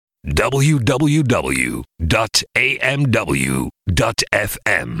www.amw.fm.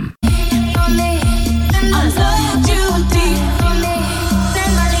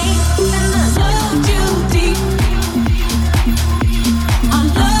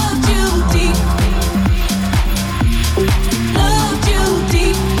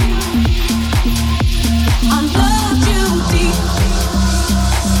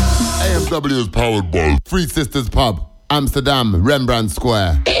 AMW is powered by Three Sisters Pub, Amsterdam, Rembrandt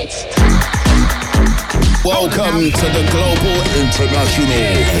Square. Welcome to the Global International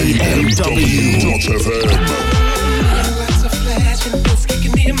AMW.fm. Lots of flashing bits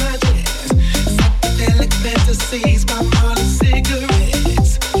kicking in my jazz. Psychedelic fantasies by modern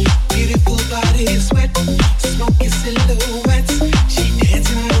cigarettes. Beautiful body sweat, smoky silhouettes. She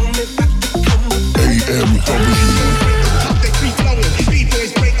dancing on me back to come up. AMW. They free flowing,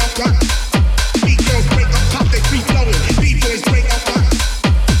 B-boys break up rock. B-girls break up top, they free flowing. B-boys break up rock.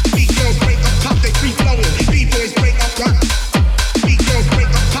 B-girls break up top, they free flowing. B-boys break up rock. B-girls break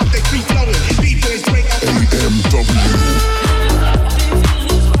up top, they free flowing. B-boys break up rock. AMW.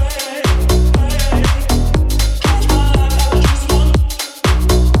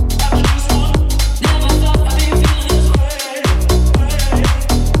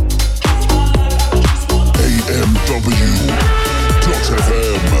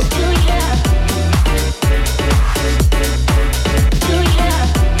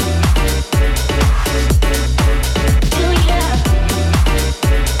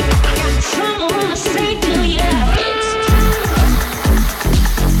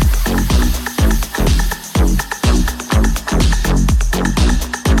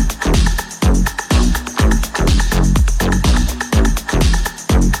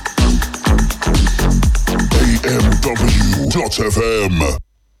 AMW.fm.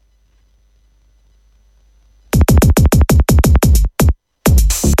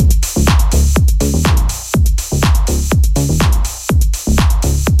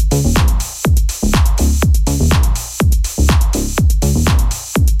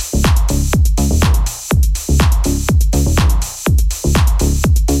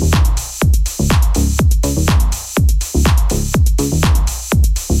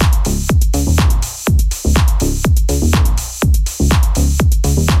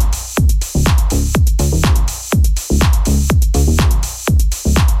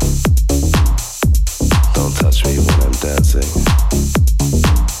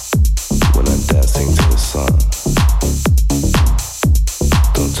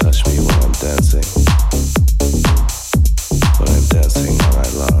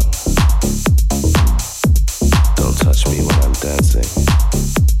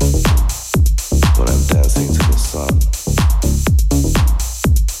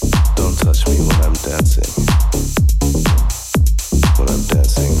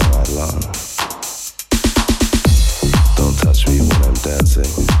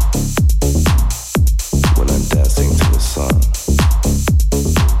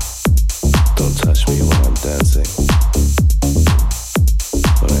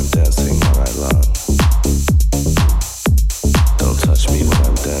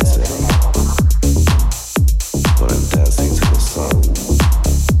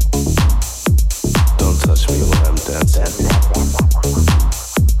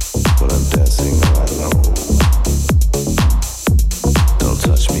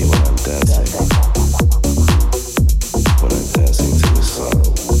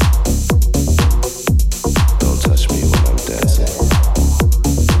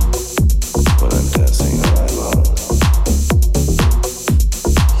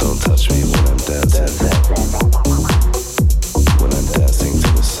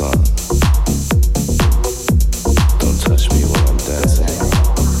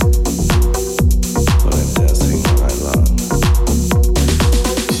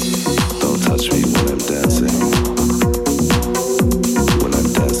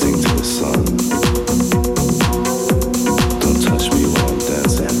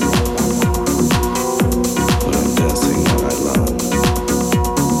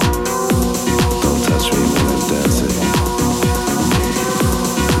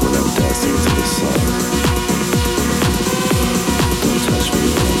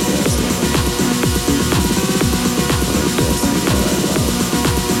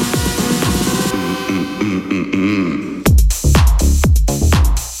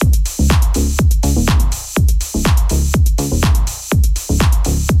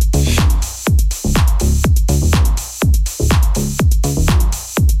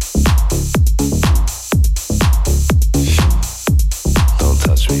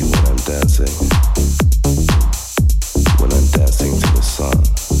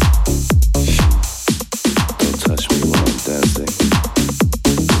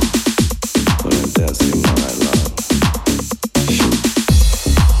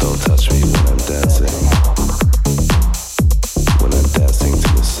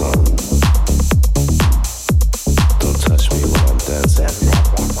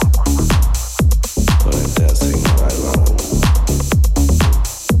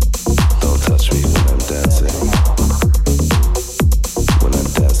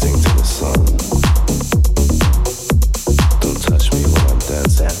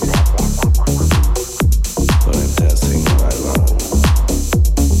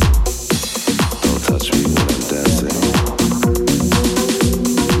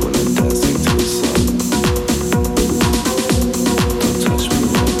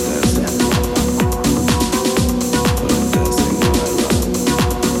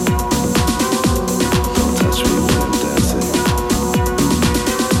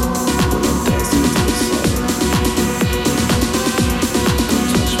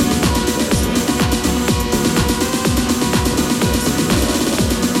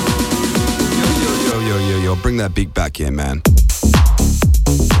 that beat back in, man.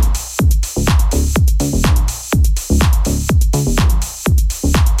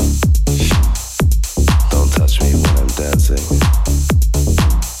 Don't touch me when I'm dancing.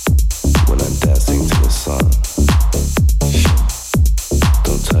 When I'm dancing to the song.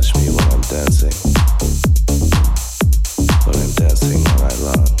 Don't touch me when I'm dancing. When I'm dancing all night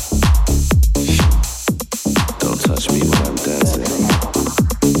long. Don't touch me when I'm dancing.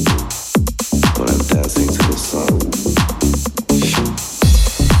 When I'm dancing to the song.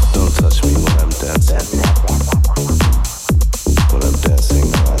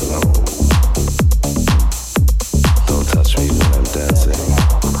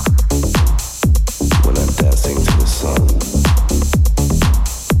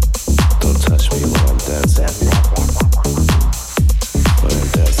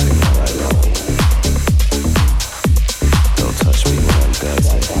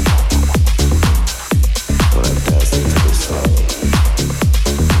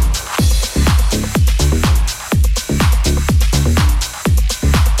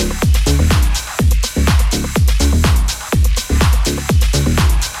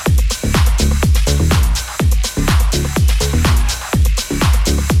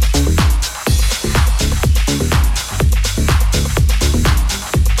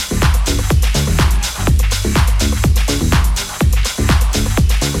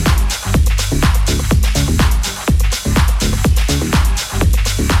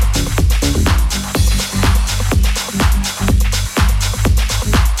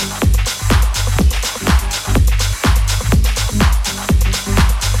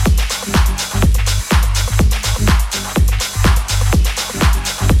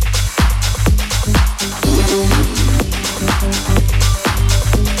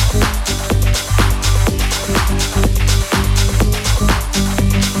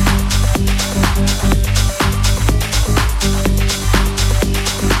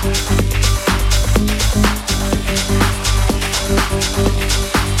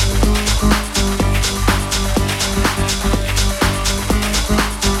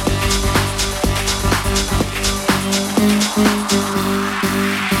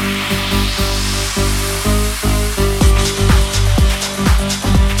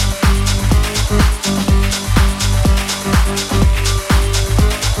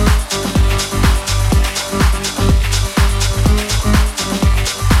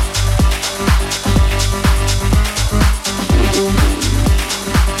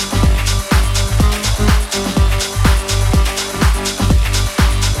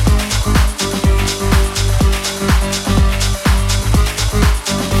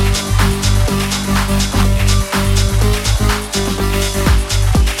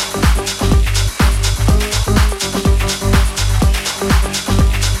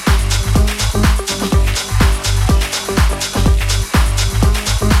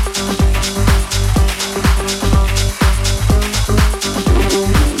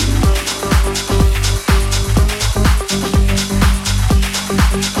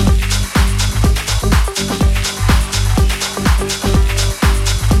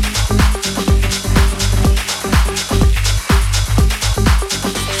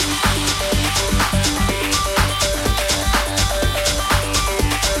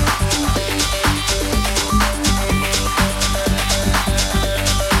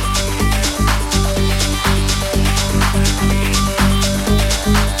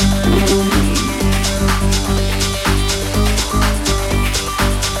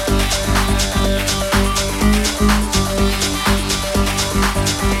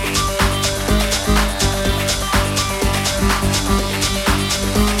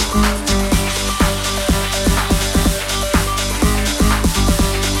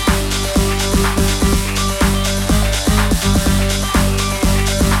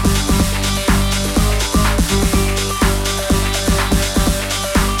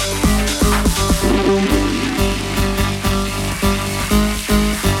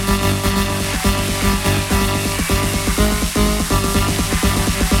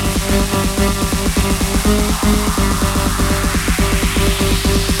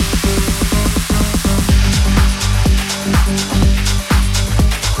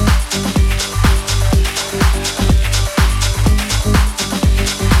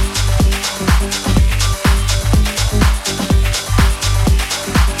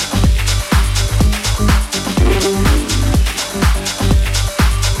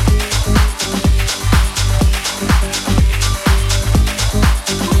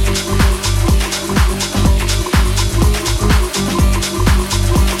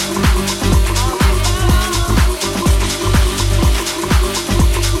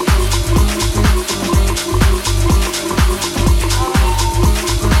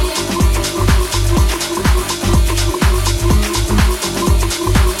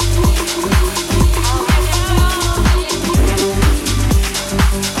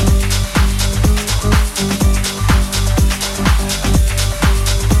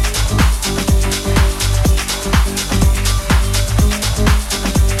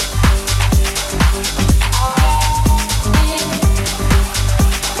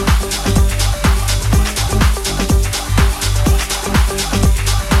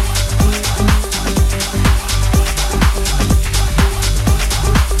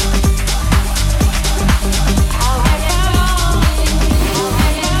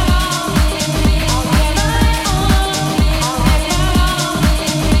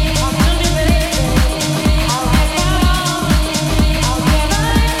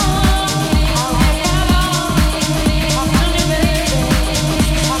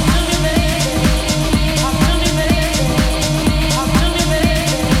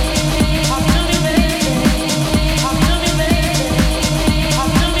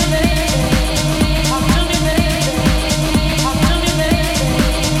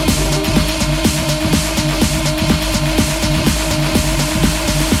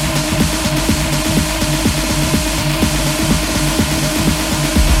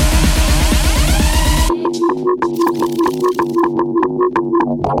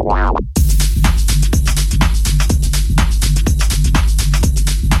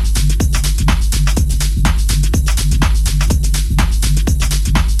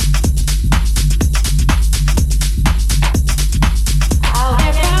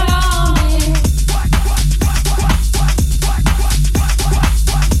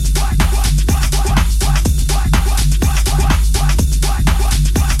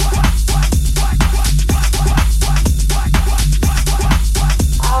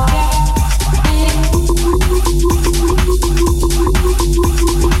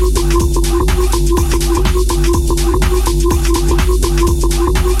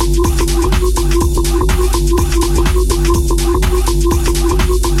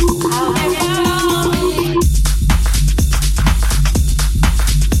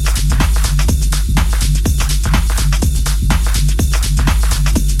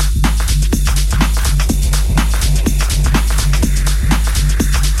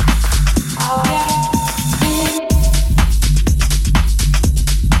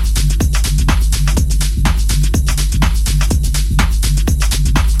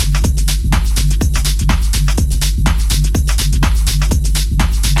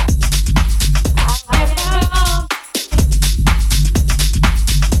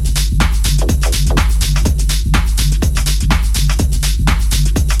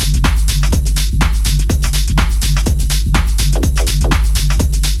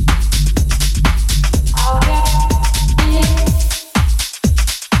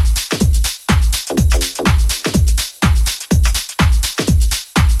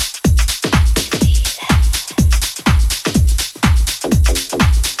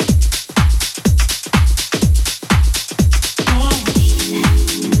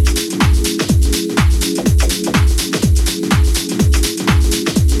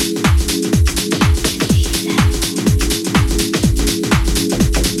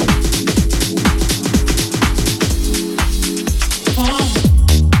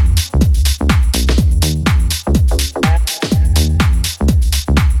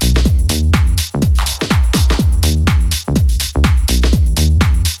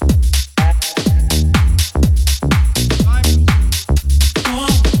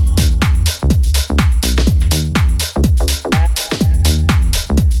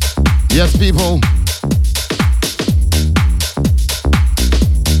 Yes, people.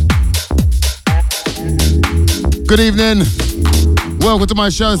 Good evening. Welcome to my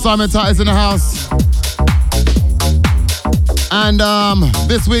show. Simon Titus in the house. And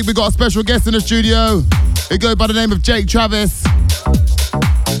this week we got a special guest in the studio. He goes by the name of Jake Travis.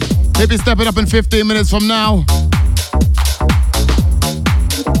 He'll be stepping up in 15 minutes from now.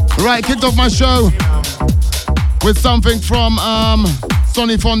 Right, kicked off my show with something from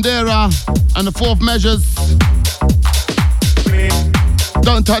Sonny Fondera and the Fourth Measures.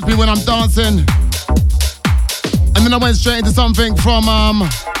 Don't touch me when I'm dancing. And then I went straight into something from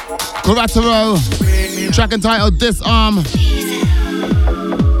Coratero, track entitled Disarm.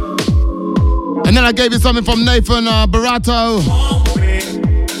 And then I gave you something from Nathan Barato,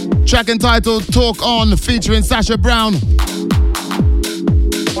 track entitled Talk On, featuring Sasha Brown.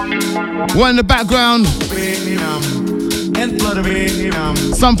 One in the background,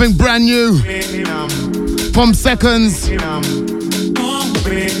 something brand new from Seconds,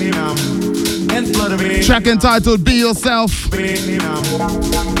 track entitled Be Yourself.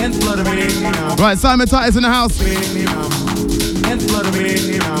 Right, Simon Titus in the house.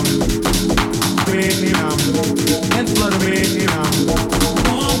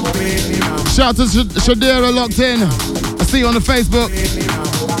 Shout out to Shadira locked in. I see you on the Facebook.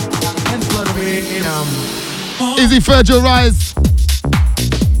 Easy Virgil Rise.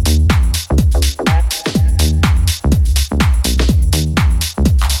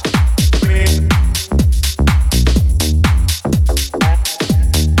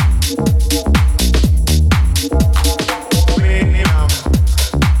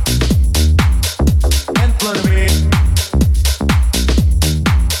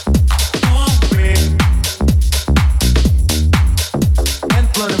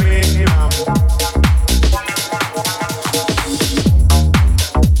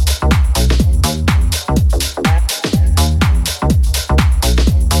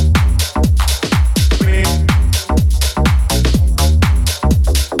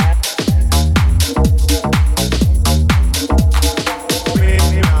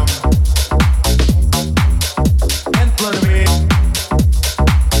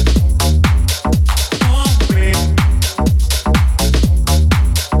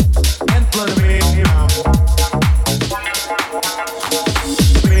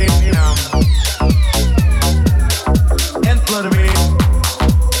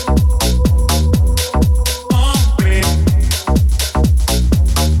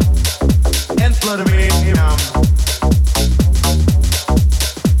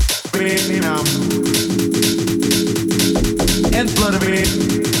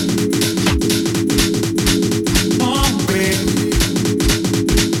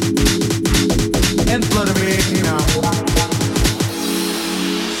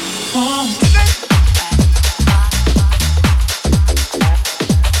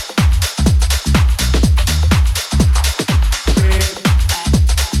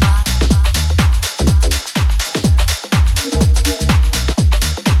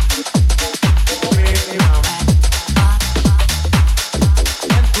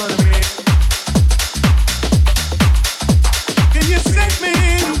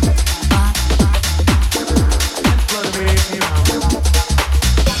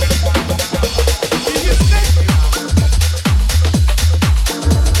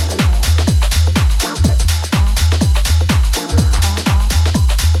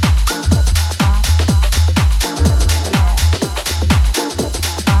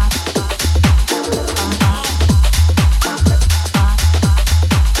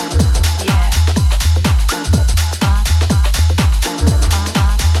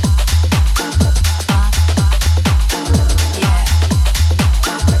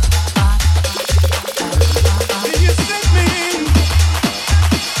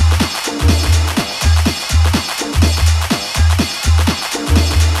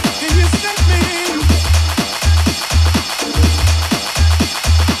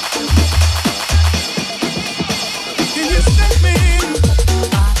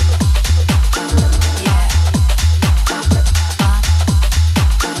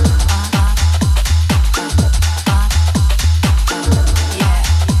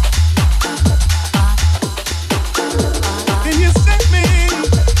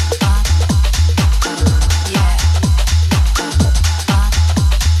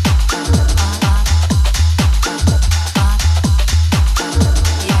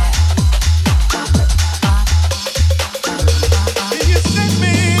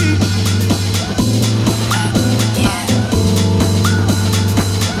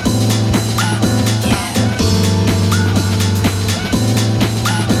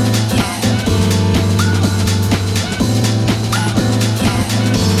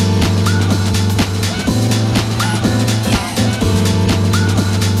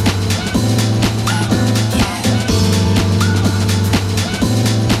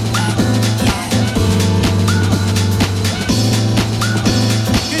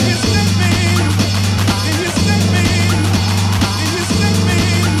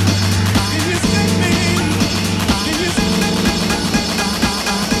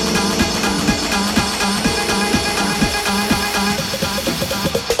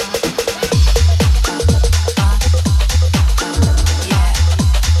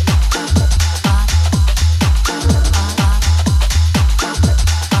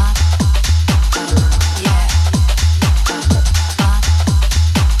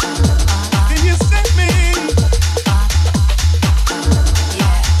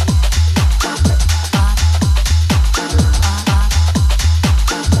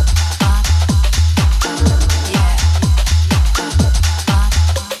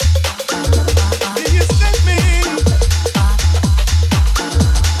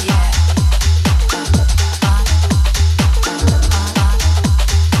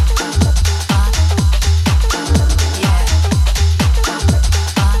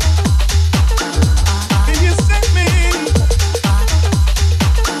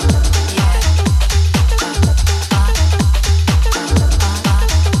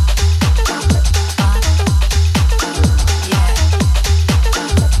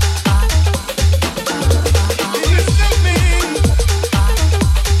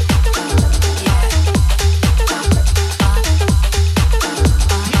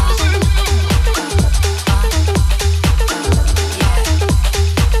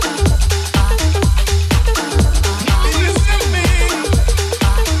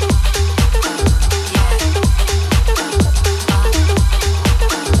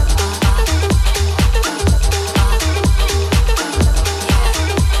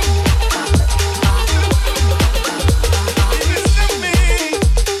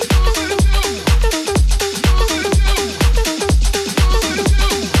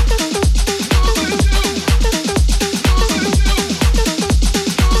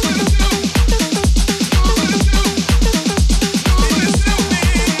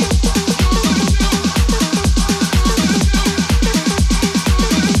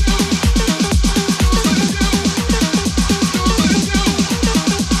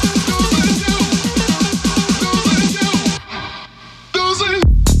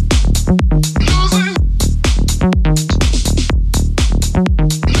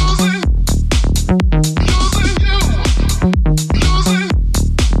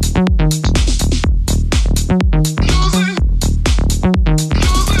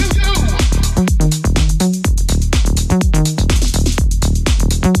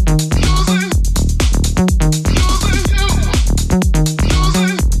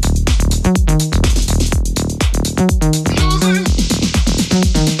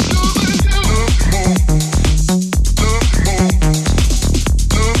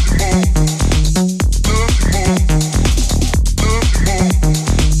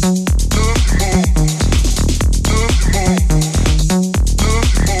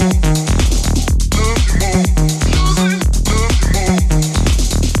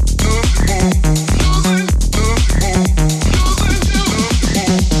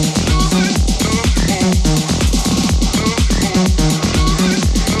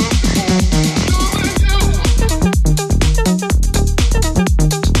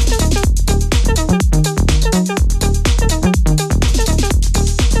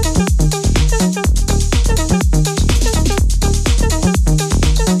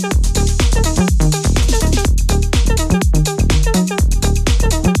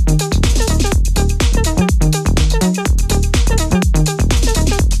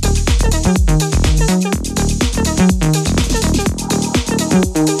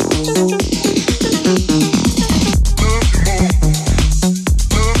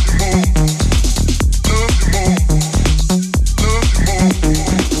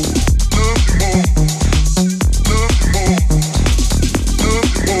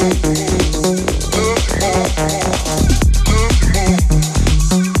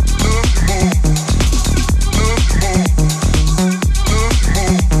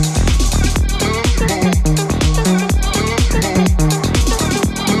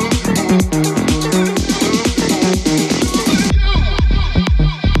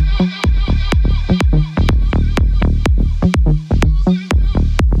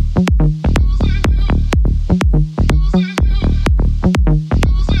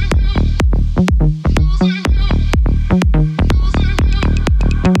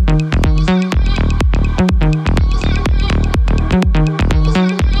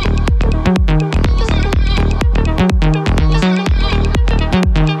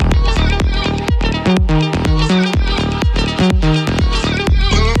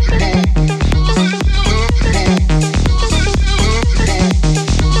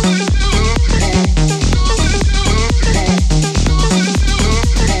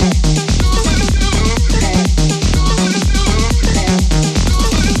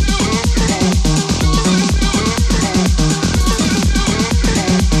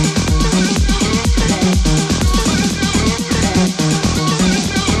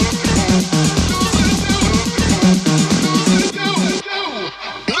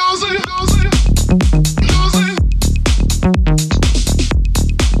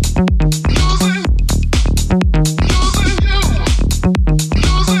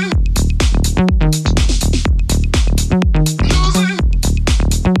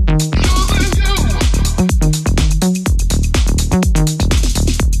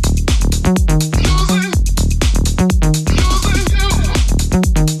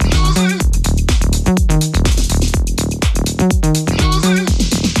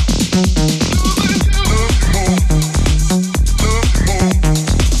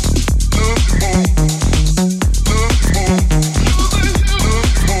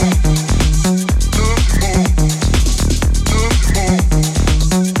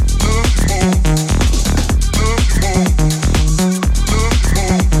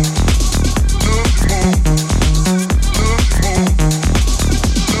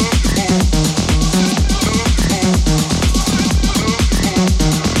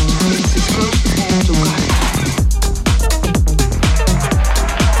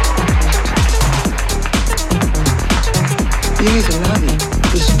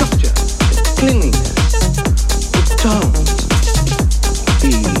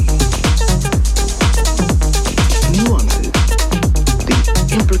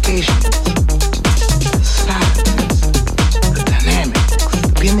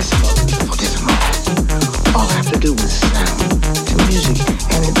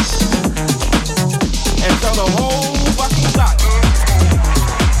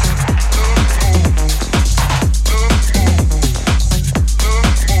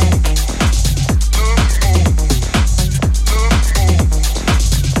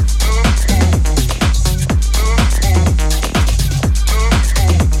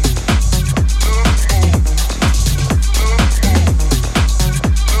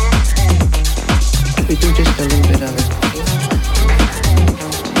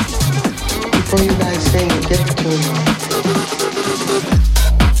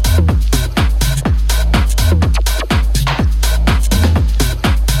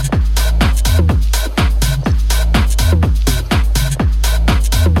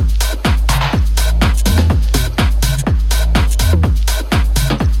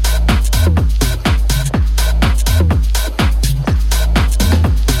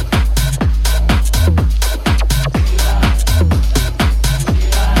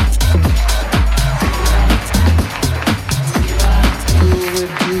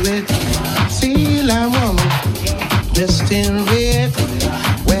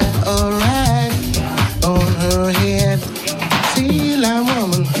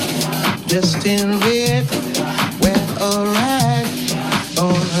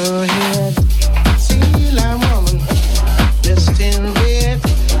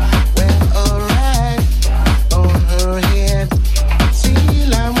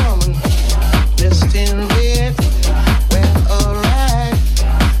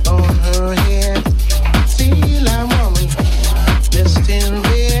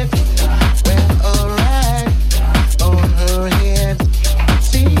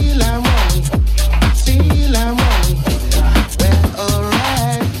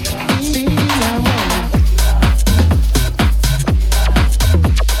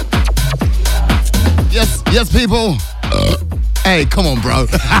 Yes, people. Hey, come on, bro.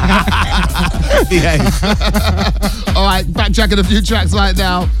 Yeah. All right, backtracking a few tracks right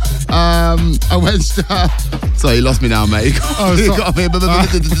now. I went. Sorry, you lost me now, mate. Oh, You got me.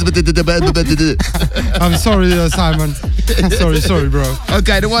 I'm sorry, Simon. sorry, bro.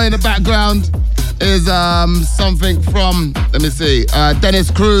 Okay, the one in the background is something from, let me see, Dennis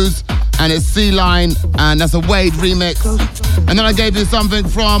Cruz, and it's Sea Line, and that's a Wade remix. And then I gave you something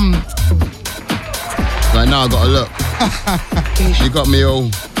from, right now I gotta look. You got me all.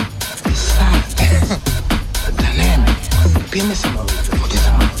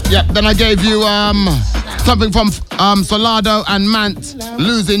 Yep, then I gave you something from Solado and Mant,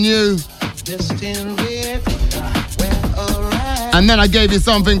 Losing You. And then I gave you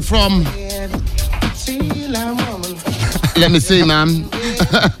something from, let me see, man.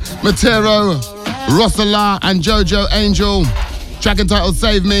 Matero, Rossala and Jojo Angel. Track entitled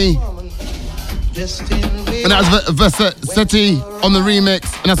Save Me. And that's Versetti on the remix.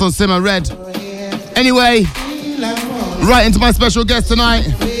 And that's on Simmer Red. Anyway, right into my special guest tonight.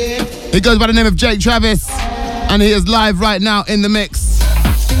 He goes by the name of Jake Travis. And he is live right now in the mix.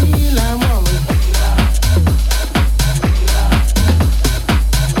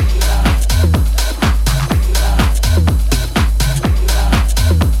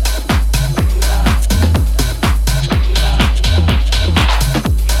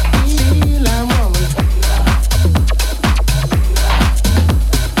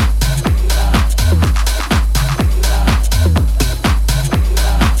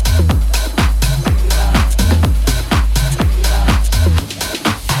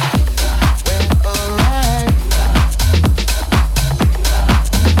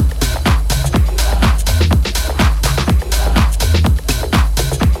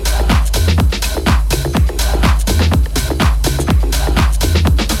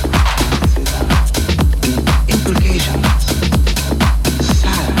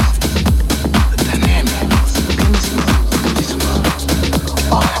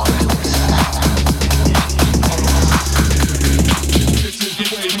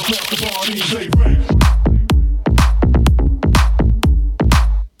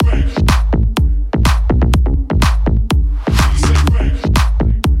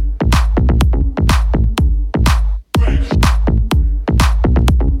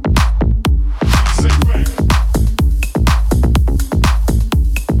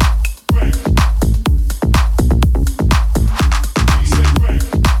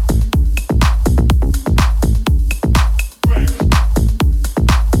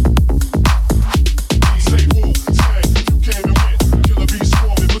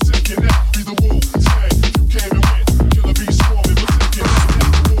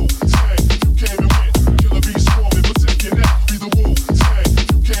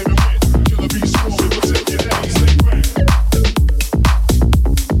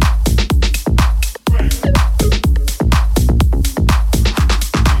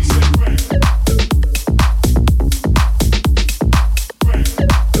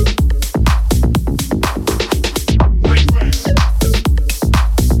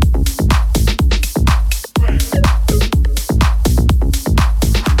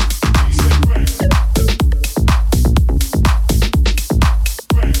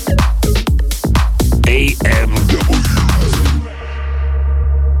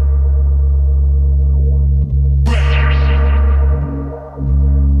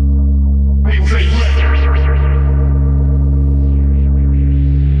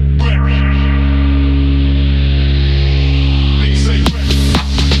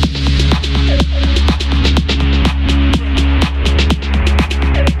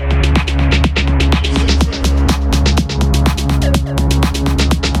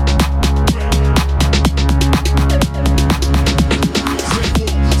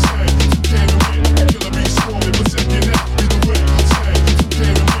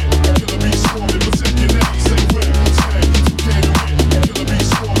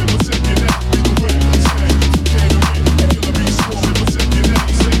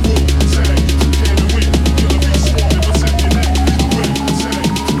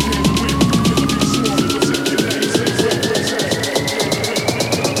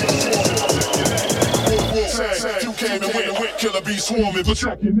 swarming, but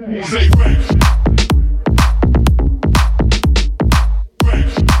track your name. Say back.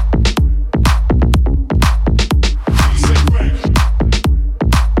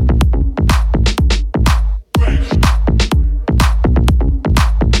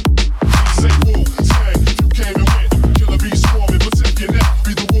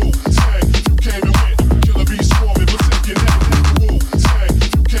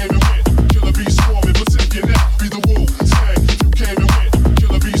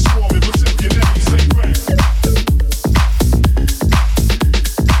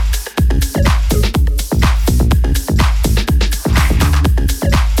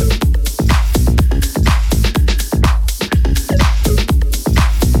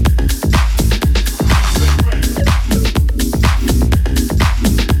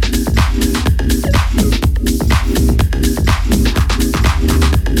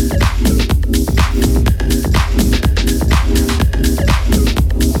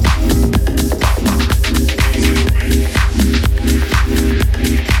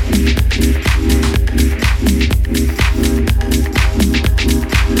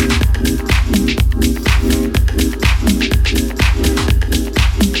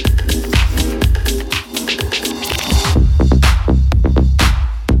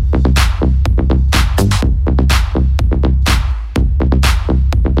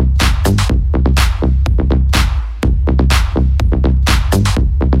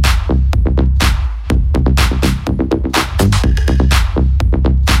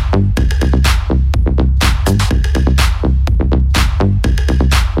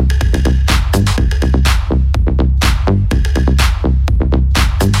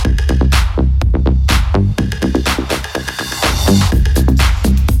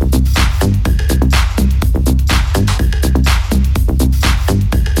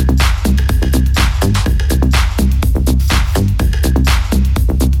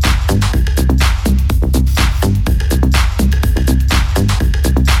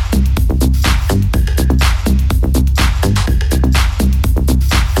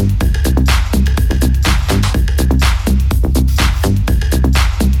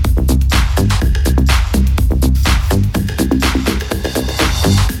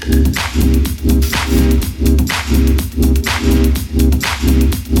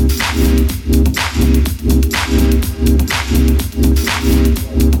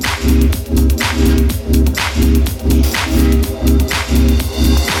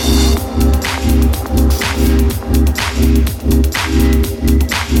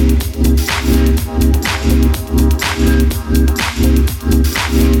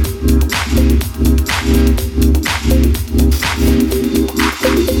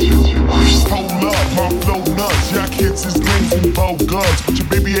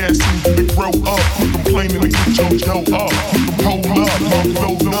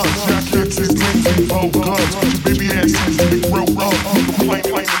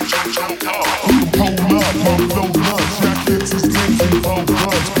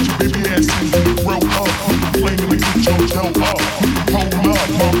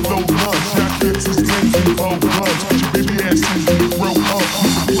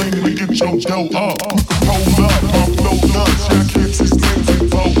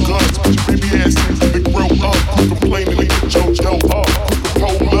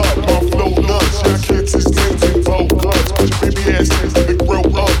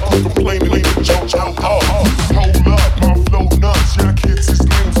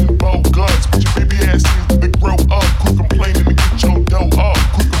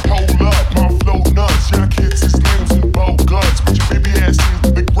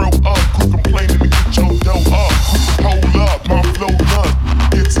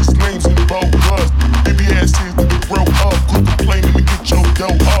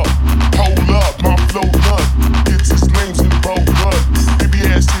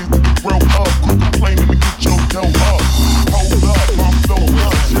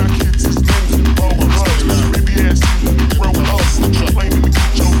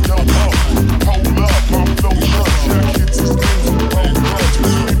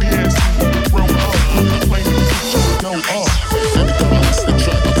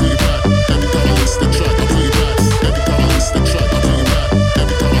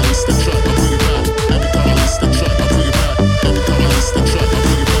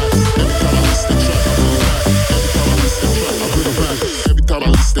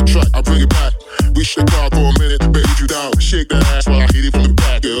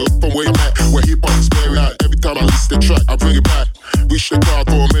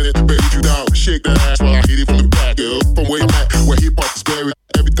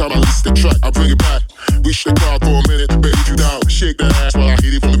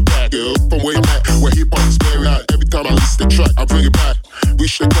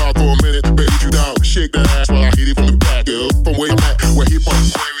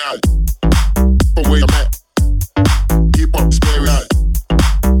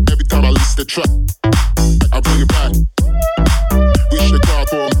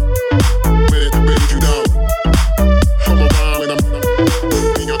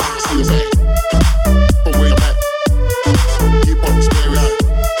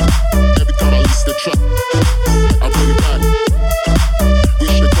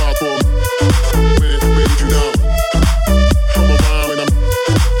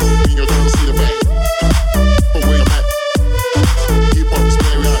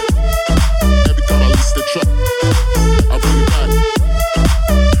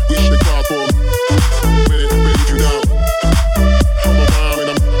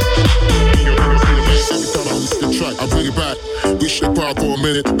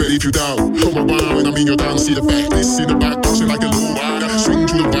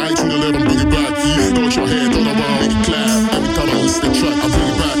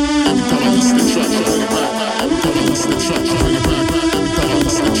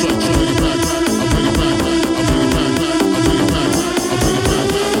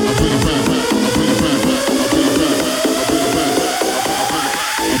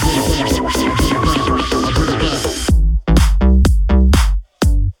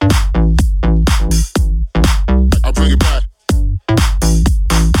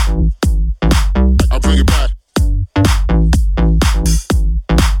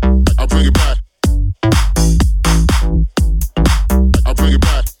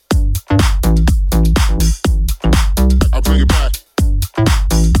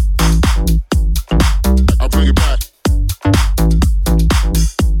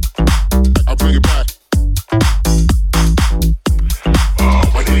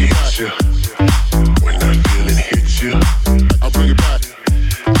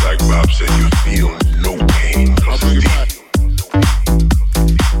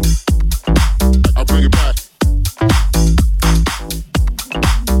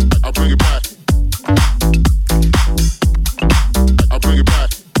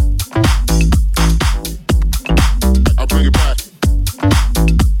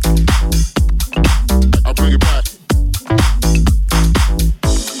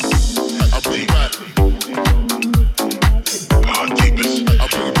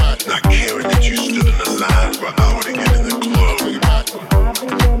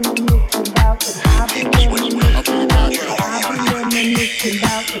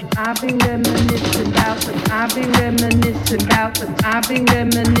 I've been reminiscing about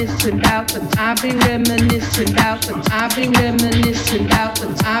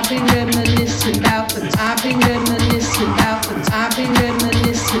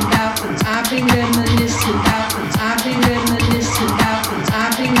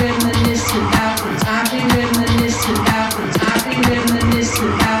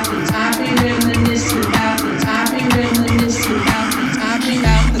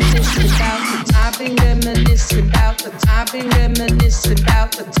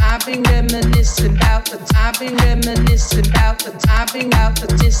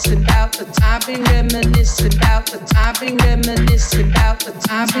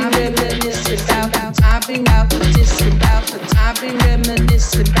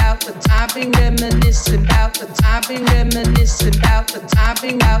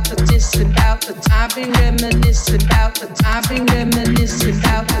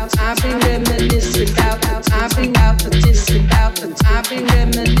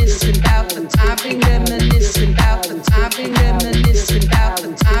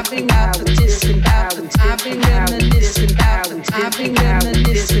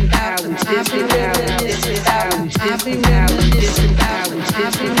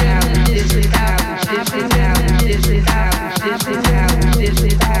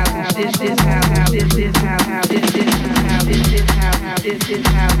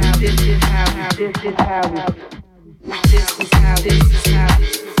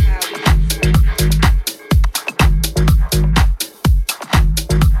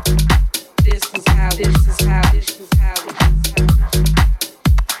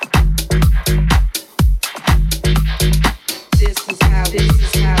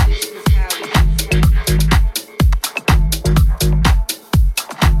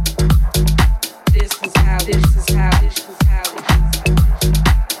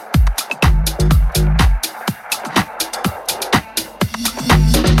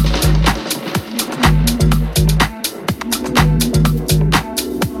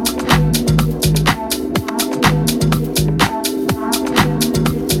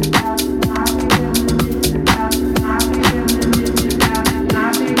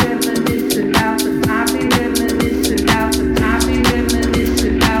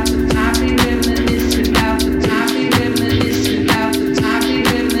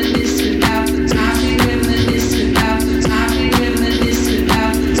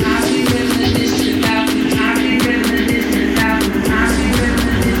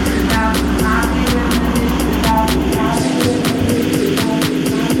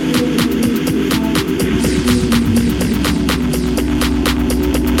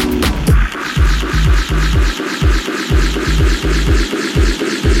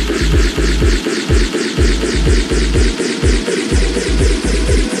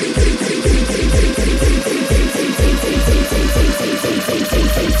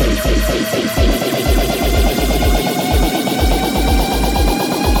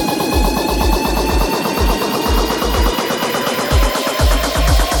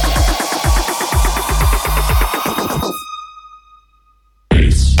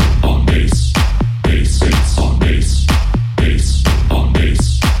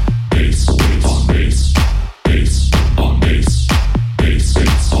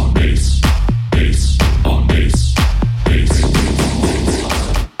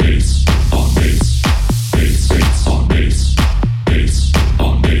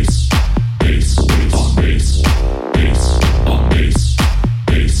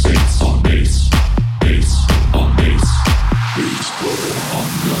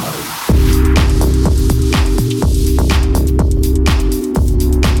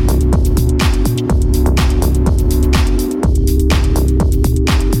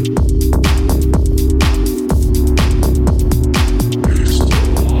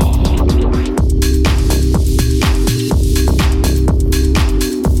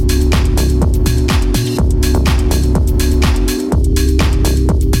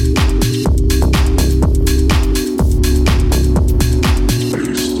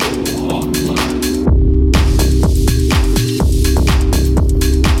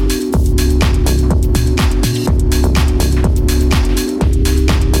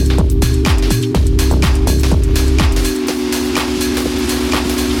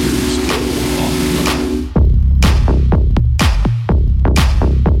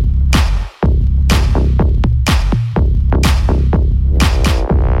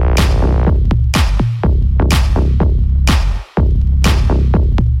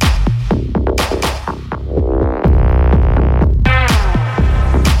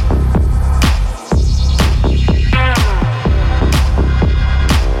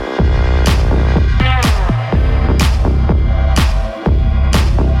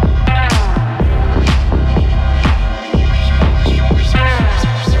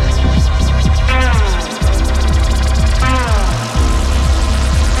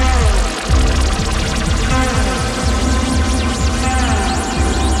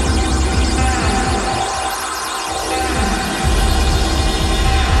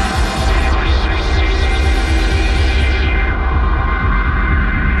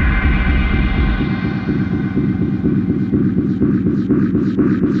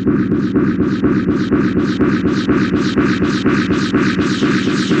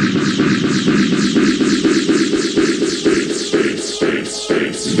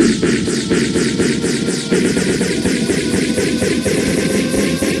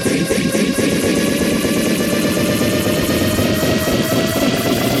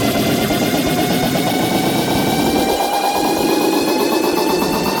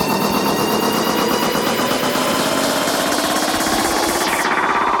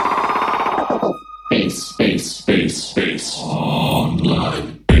Bass, bass, bass, bass.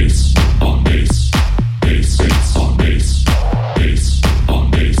 Online bass.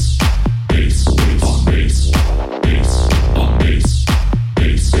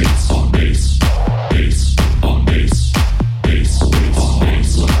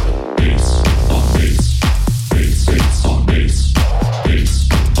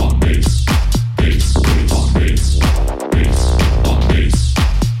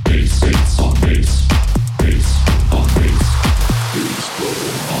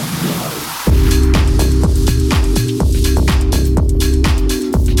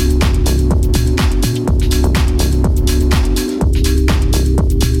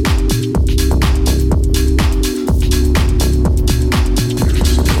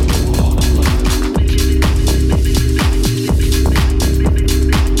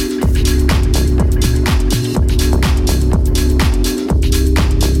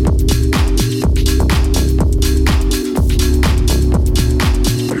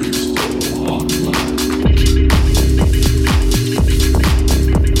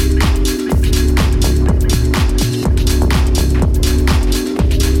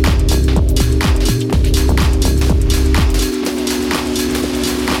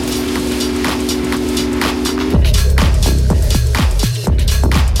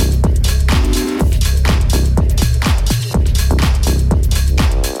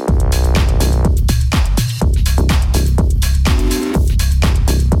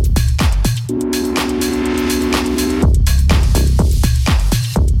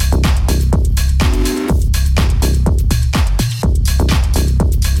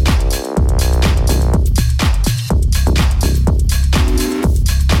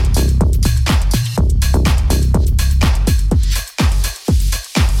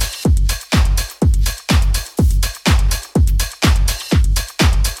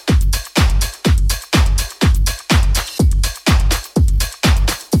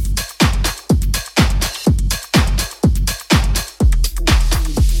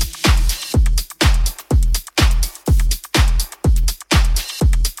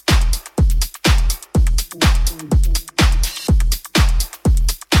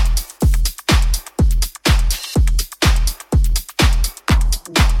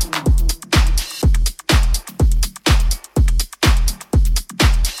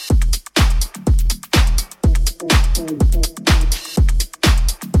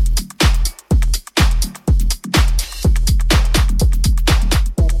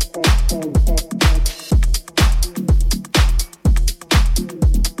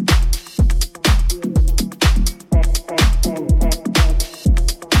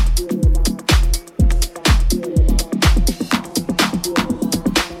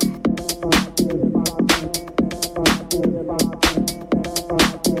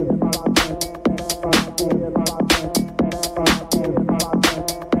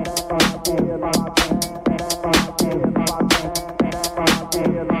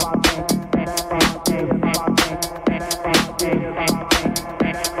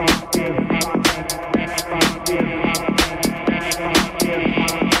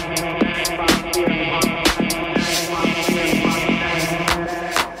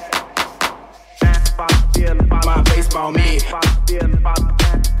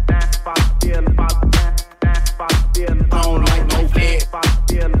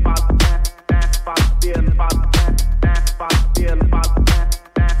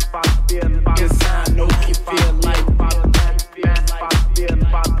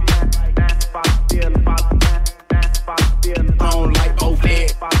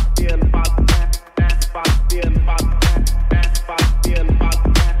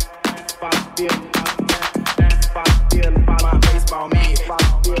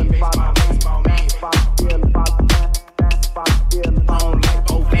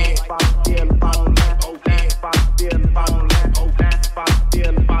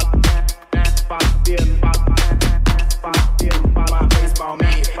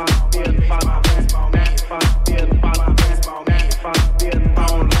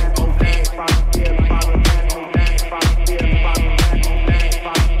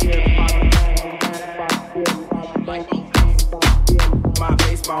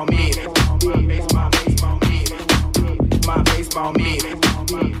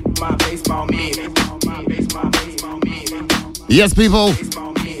 Yes, people,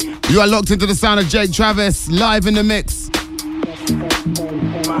 you are locked into the sound of Jake Travis, live in the mix.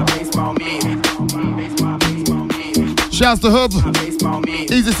 Shouts to Hub,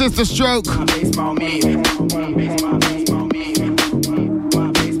 Easy Sister Stroke.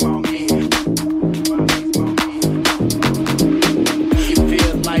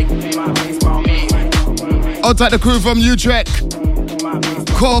 Out at the crew from Utrecht,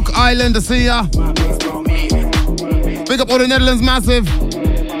 Cork Island, I see ya. Big up all the Netherlands, massive.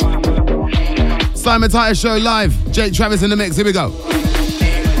 Simon Titus Show live. Jake Travis in the mix. Here we go.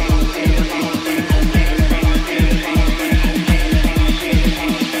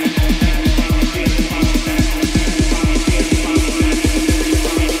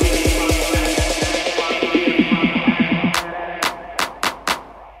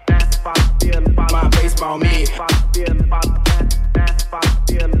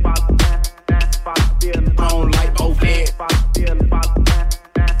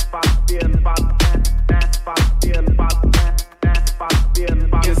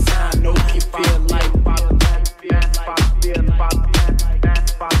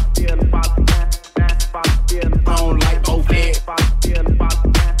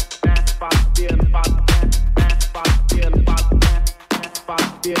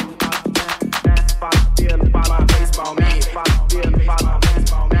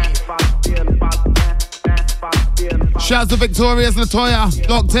 Shouts to Victorious Latoya,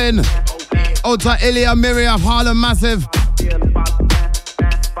 locked in. Ota Ilya Miriam, Harlem Massive.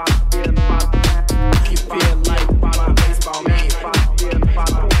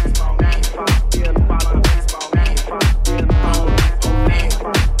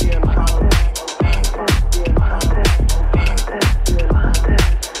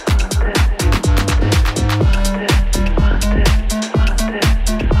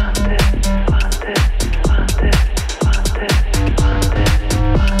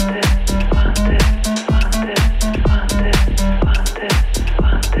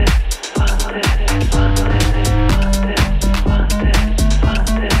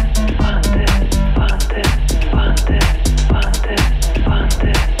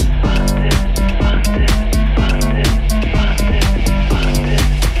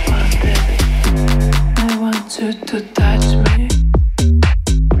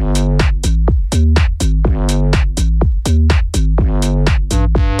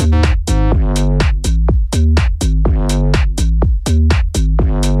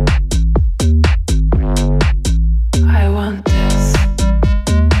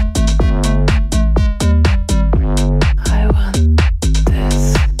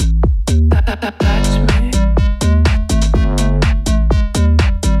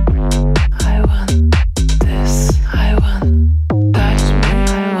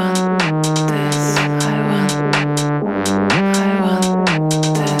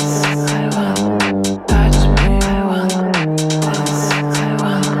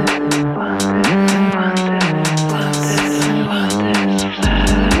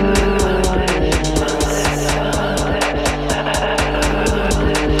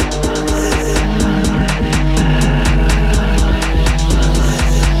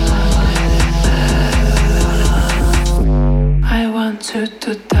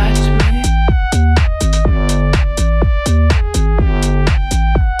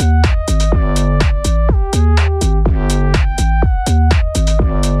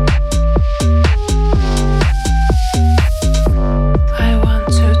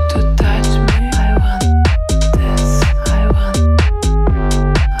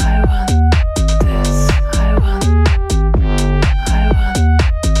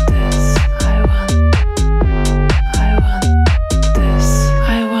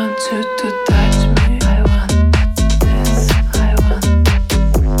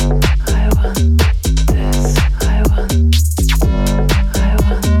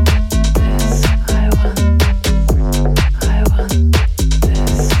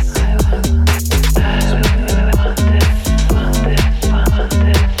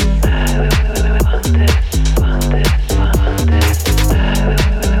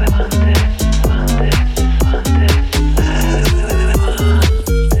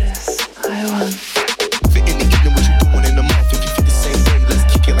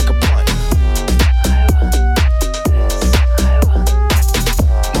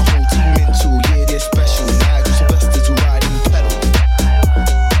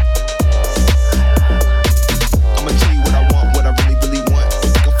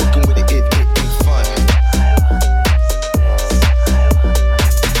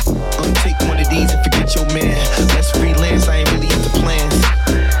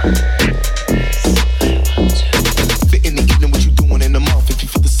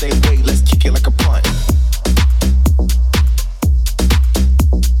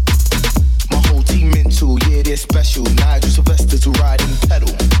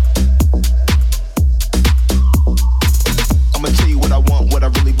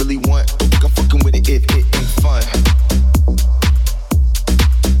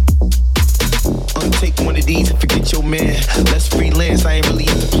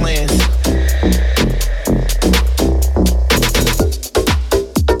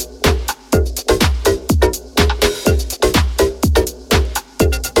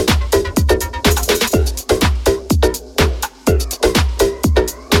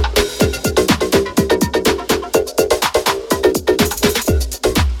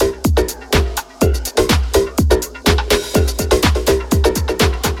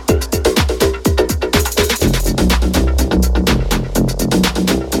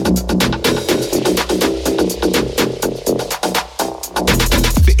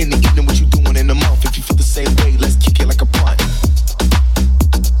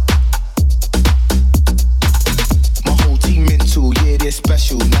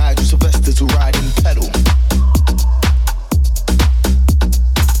 special. Nigel Sylvester to ride and pedal.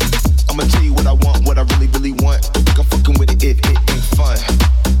 I'ma tell you what I want, what I really, really want. Don't think I'm fucking with it if it ain't fun.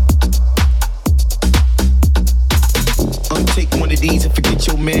 Take one of these and forget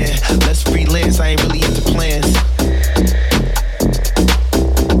your man. Let's freelance, I ain't really into plans.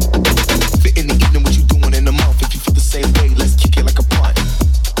 Fit in the evening, what you doing in the month? If you feel the same way, let's kick it like a punt.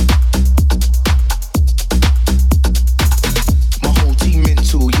 My whole team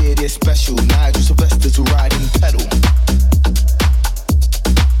into, yeah, they're special. Nigel Sylvester to ride and pedal.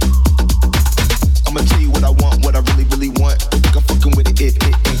 I'ma tell you what I want, what I really, really want. Don't think I'm fucking with it if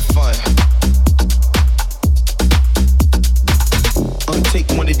it ain't fun. Take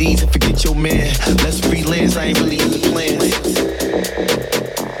one of these and forget your man. Let's freelance, I ain't really into plans.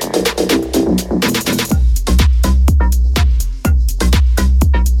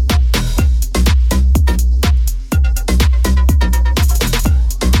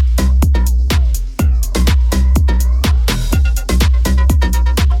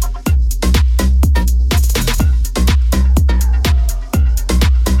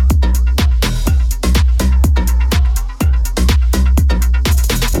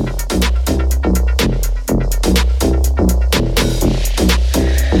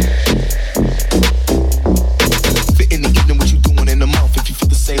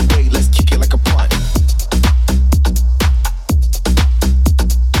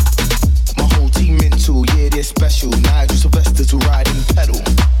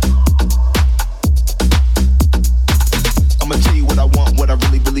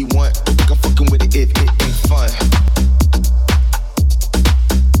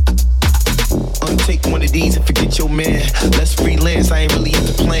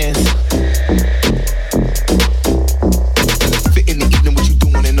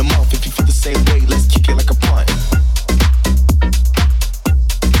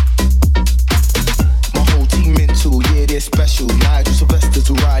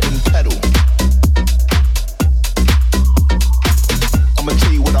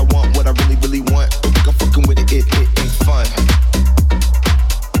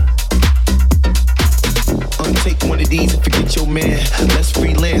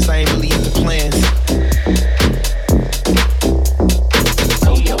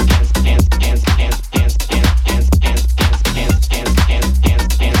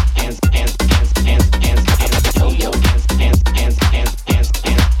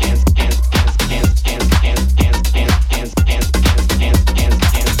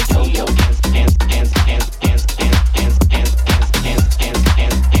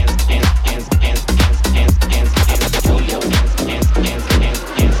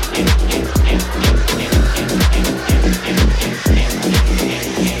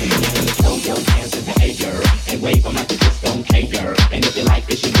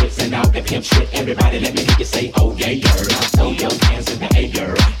 Everybody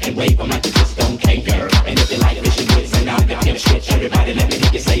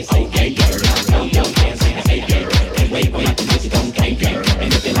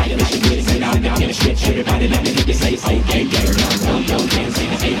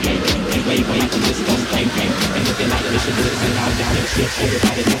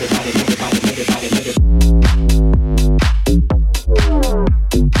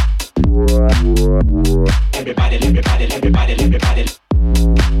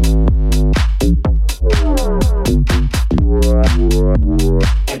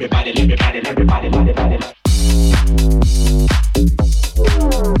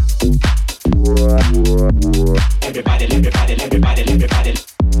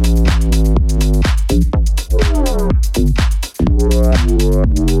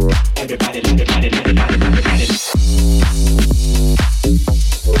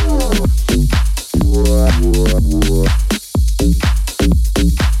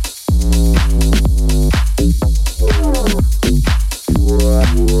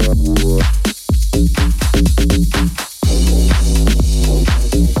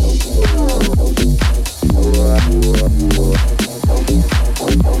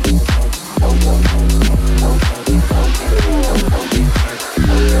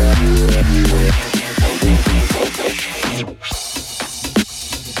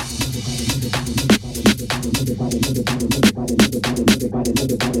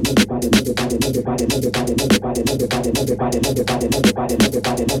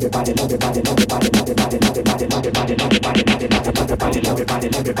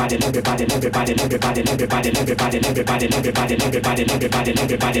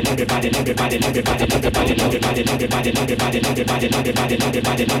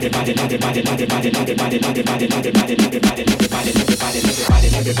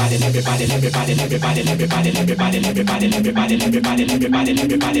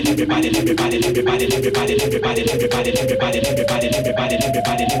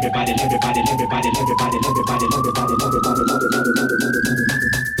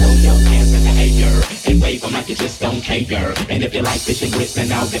You just don't care. And if you like fish and grits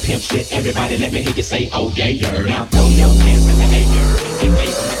and all the pimp shit, everybody let me hear you say, oh yeah, yeah. Now throw your hands in the air and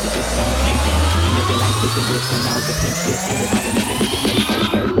wave them like you just don't care. And if you like fish and grits and all the pimp shit, everybody let me hear you say, oh yeah,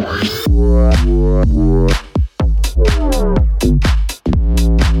 yeah.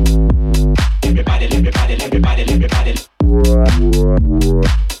 Everybody, everybody, everybody, everybody. Everybody, everybody, everybody, everybody. Everybody, everybody, everybody, everybody.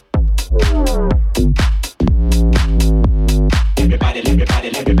 Everybody, everybody,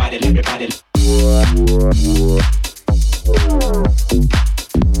 everybody, everybody.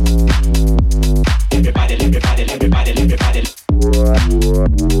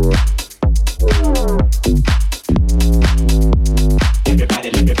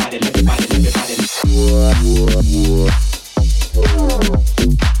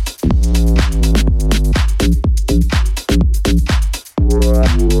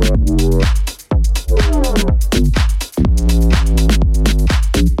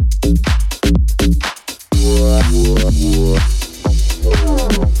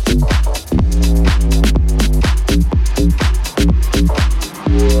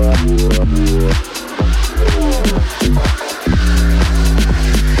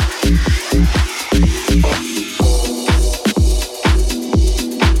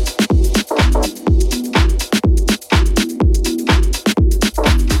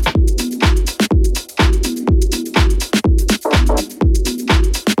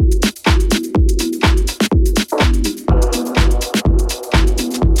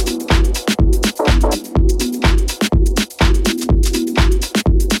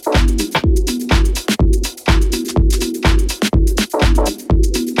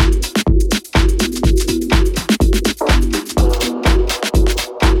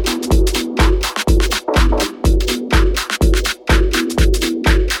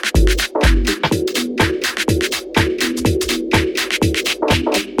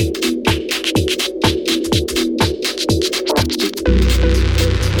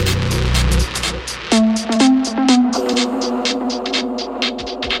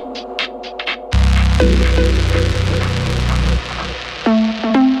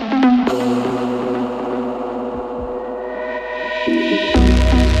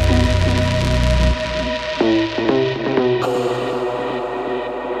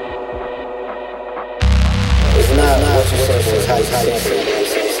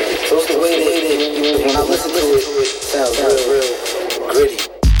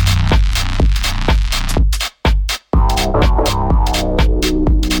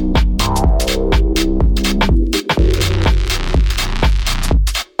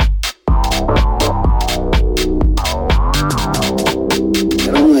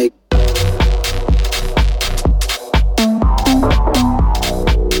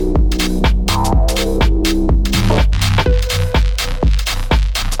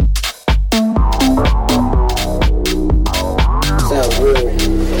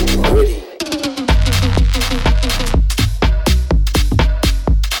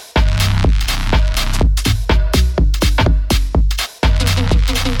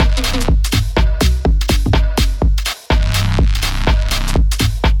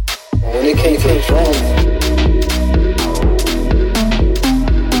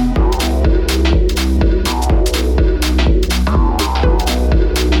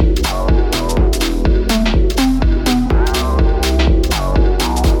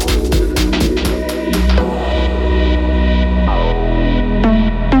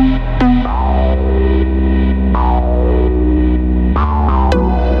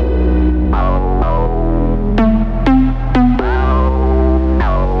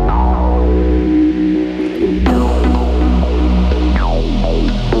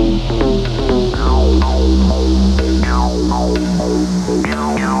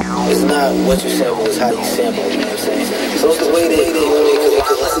 what you sample is how you sample, you know what I'm saying? So it's the way that you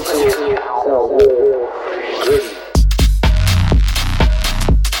can listen to it. So gritty.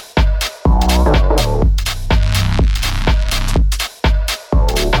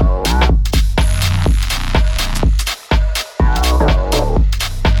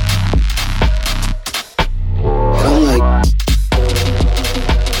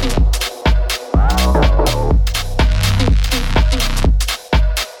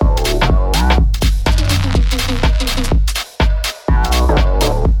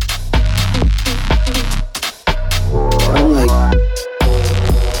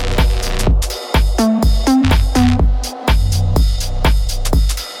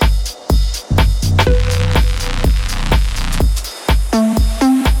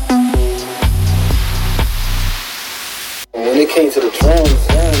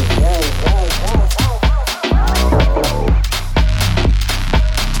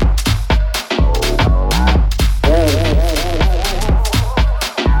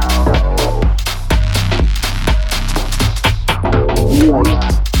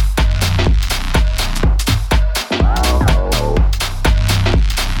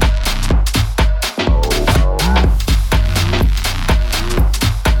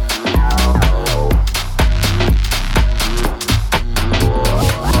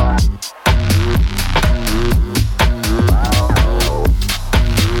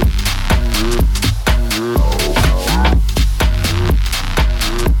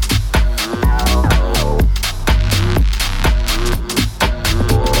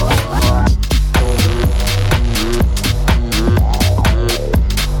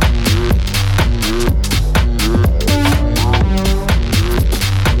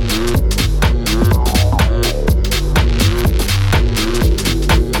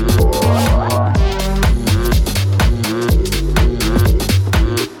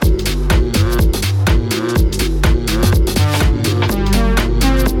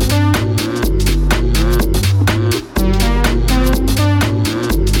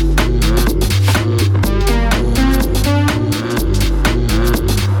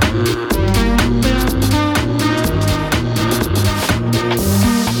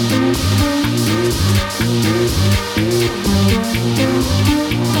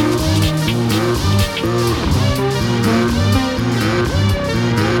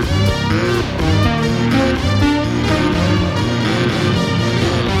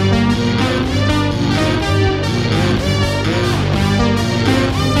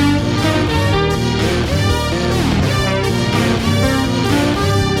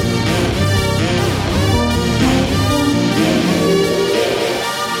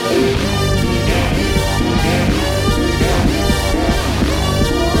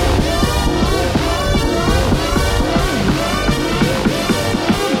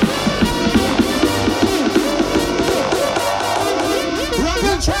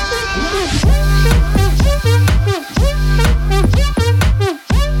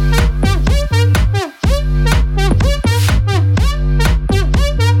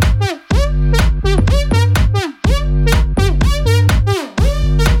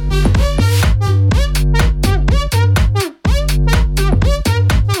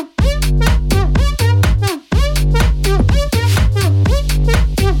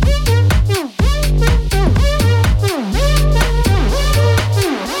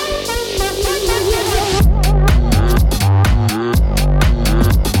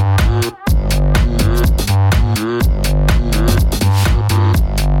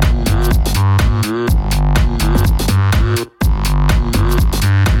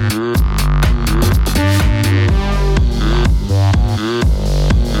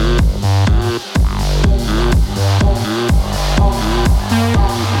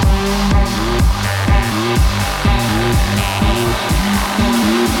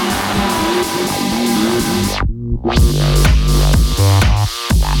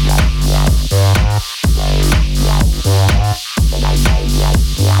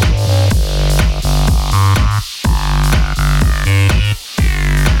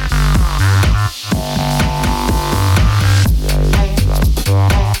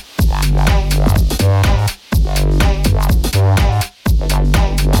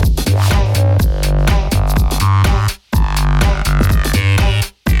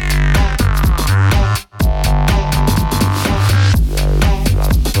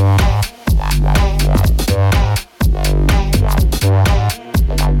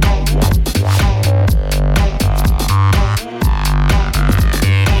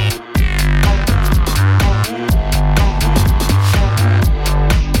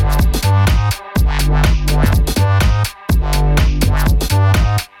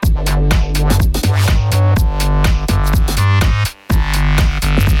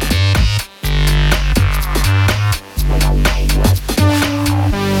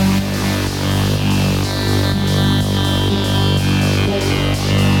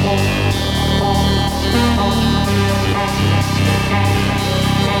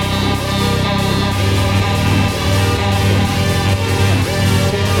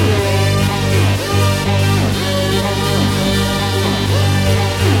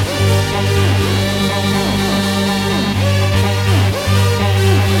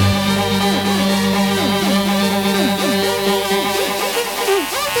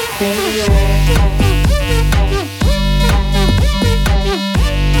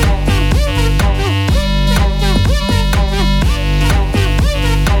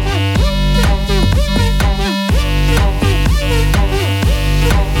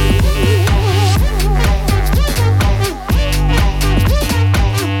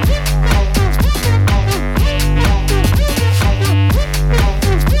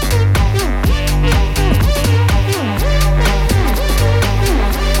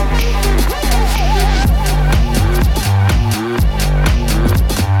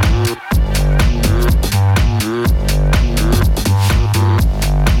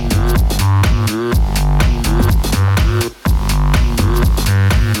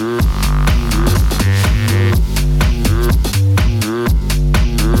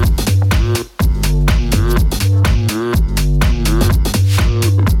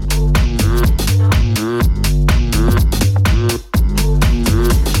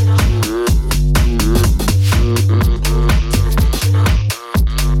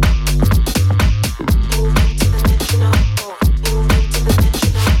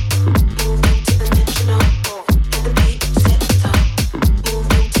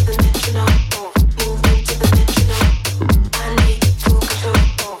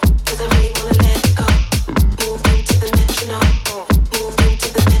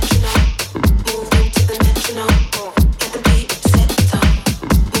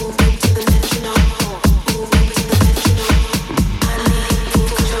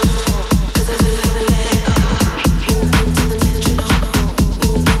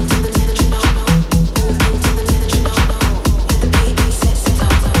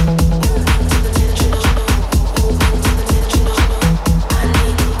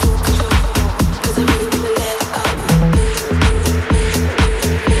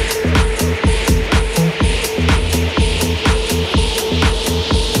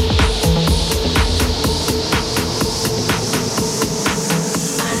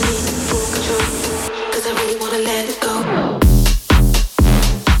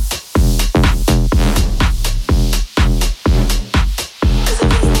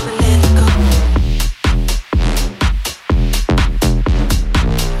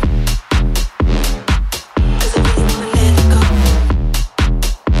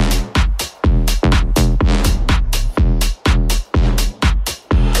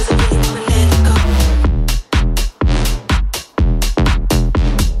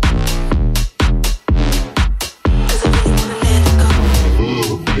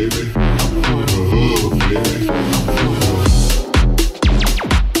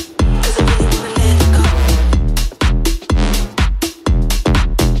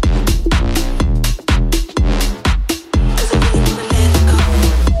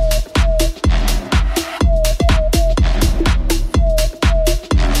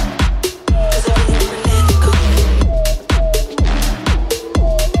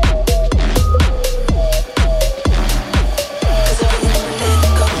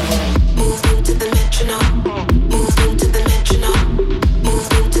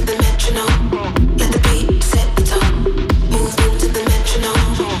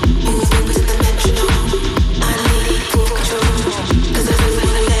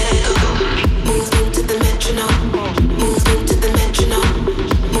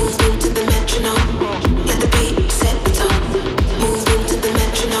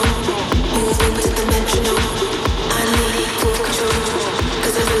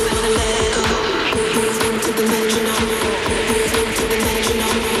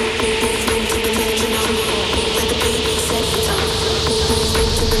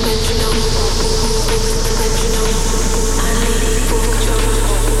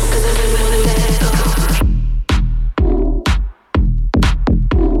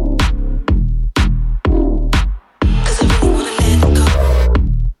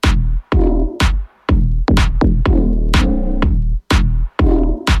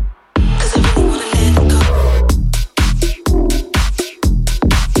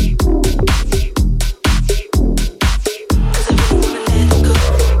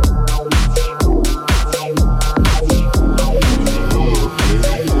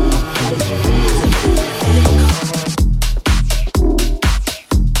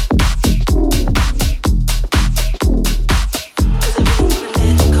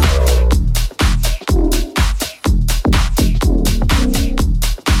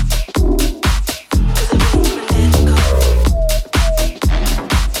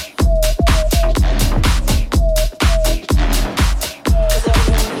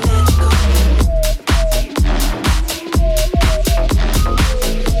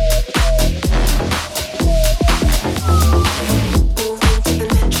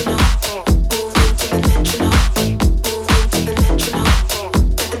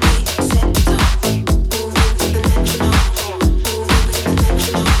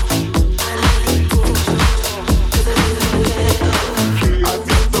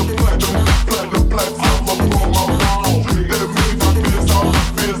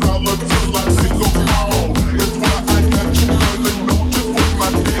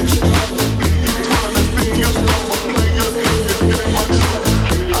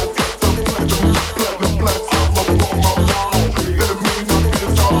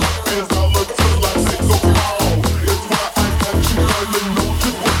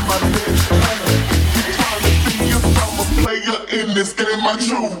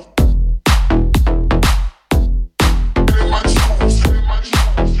 You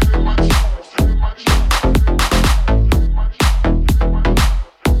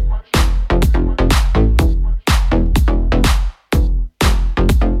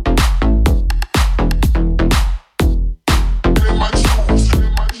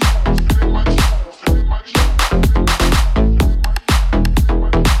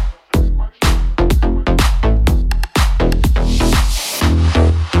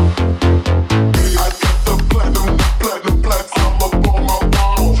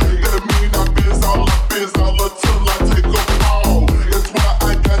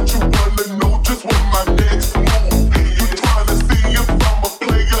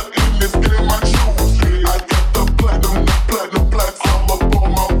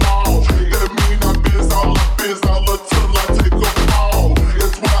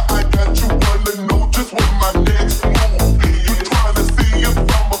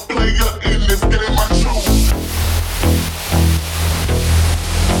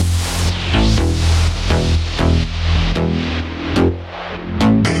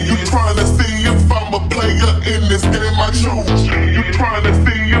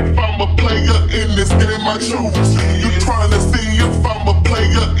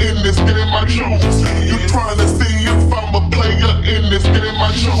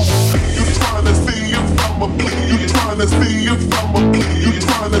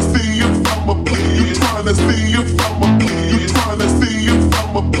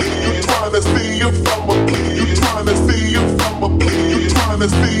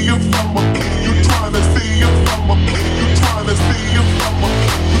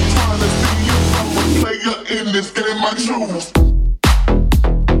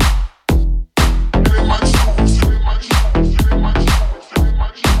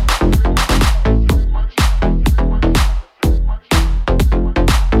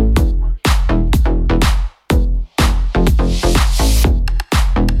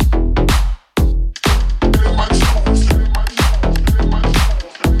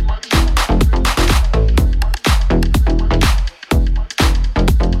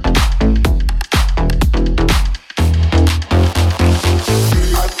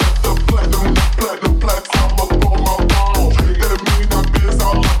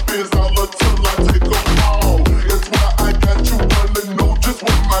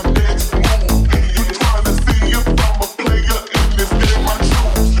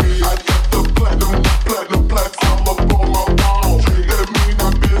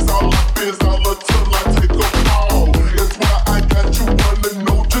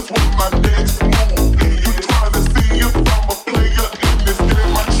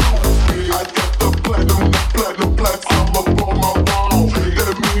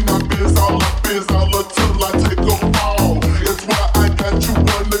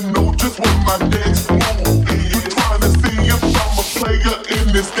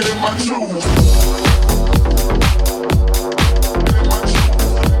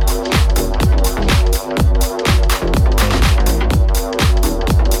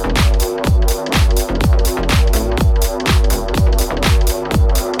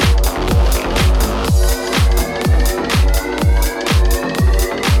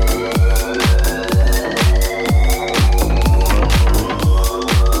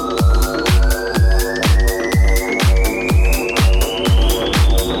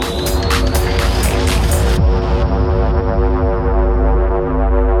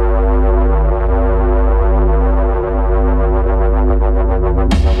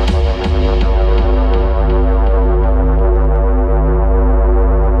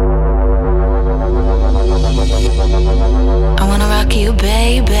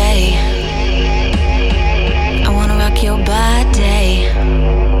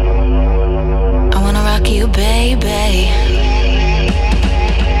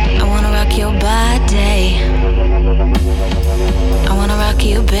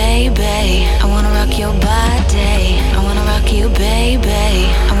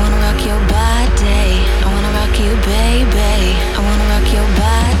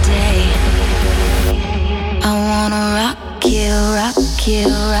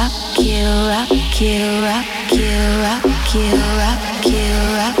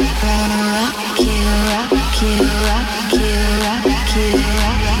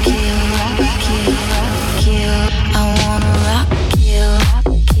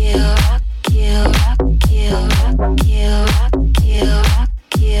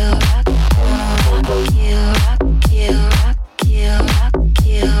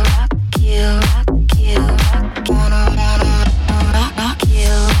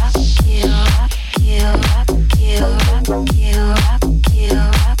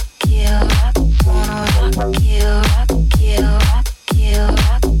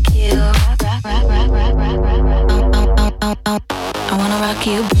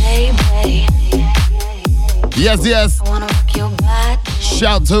Yes, yes.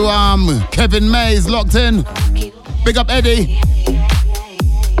 Shout to Kevin Mays, locked in. Big up Eddie.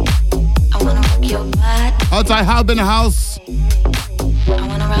 Outside Halb in the house. I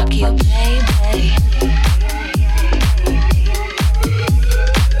wanna rock you, baby.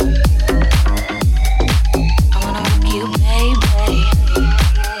 I wanna rock you, baby.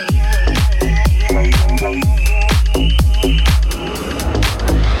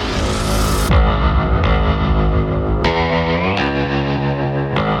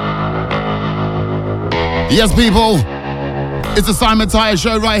 Yes, people. It's the Simon Titus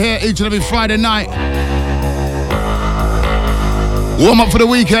Show right here each and every Friday night. Warm up for the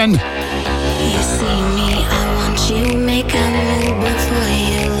weekend. You see me, I want you, make a move before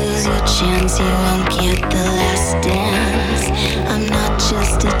you lose your chance. You won't get the last dance. I'm not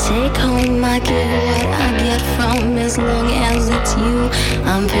just a take home, I get what I get from as long as it's you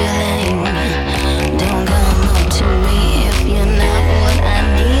I'm feeling. Don't come up to me if you're not what I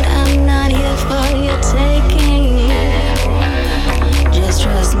need. I'm not here for your taking. Just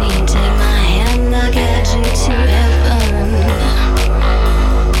trust me, take my hand, I'll get you to heaven.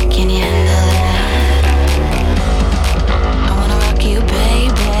 Can you handle that? I wanna rock you,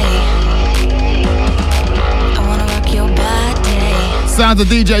 baby. I wanna rock your body. Sounds of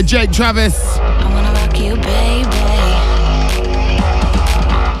DJ Jake Travis. I wanna rock you, baby.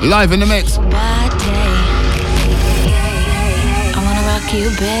 Live in the mix. I wanna rock you,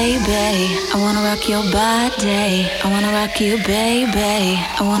 baby. I wanna rock your body. I wanna rock you, baby.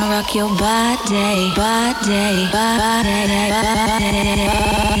 I wanna rock your body, body,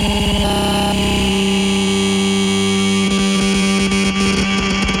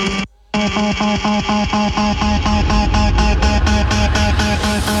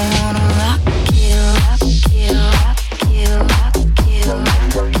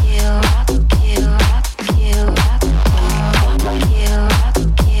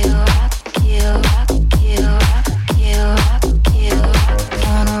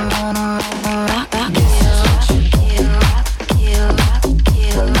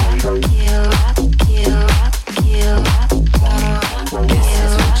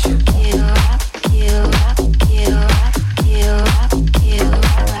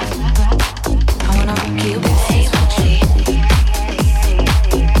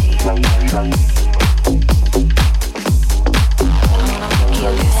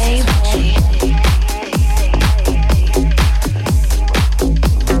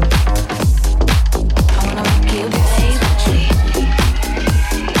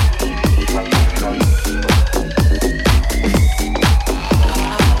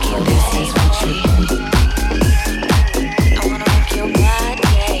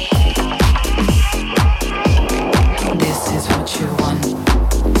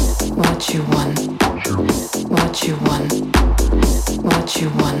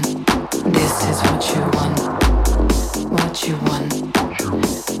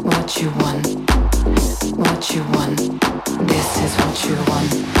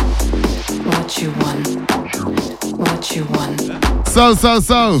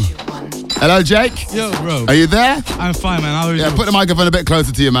 So. Hello, Jake. Yo, bro. Are you there? I'm fine, man. How are you? Yeah, put the microphone a bit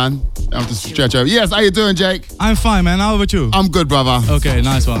closer to you, man. I have to stretch over. Yes, how you doing, Jake? I'm fine, man. How about you? I'm good, brother. Okay,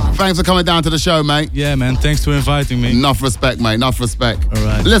 nice one. Thanks for coming down to the show, mate. Yeah, man. Thanks for inviting me. Enough respect, mate. Enough respect. All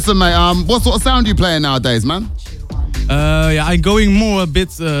right. Listen, mate. What sort of sound are you playing nowadays, man? Yeah, I'm going more a bit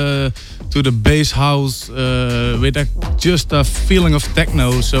to the bass house with just a feeling of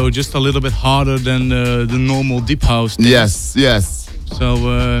techno, so just a little bit harder than the normal deep house things. Yes. So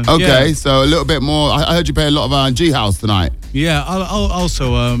okay, yeah. so a little bit more. I heard you play a lot of G house tonight. Yeah, I'll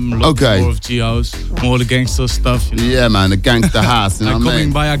also look more of G house, more the gangster stuff. You know? Yeah, man, the gangster house. You know I'm what I coming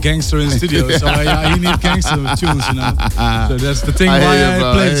mean? by a gangster in the studio, so he need gangster tunes, you know. So that's the thing why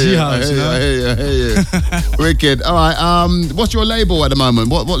I play G house. I hear you. Wicked. All right. What's your label at the moment?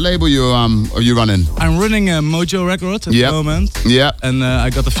 What label are you running? I'm running a Mojo Records at the moment. Yeah. And I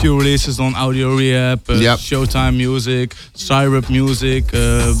got a few releases on Audio Rehab, Showtime Music, Syrup Music.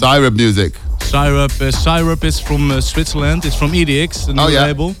 Syrup Music. Syrup is from Switzerland. It's from EDX, the new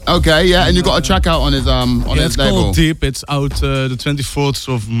label. Okay, yeah, and you got a track out on his his label. It's called Deep. It's out the 24th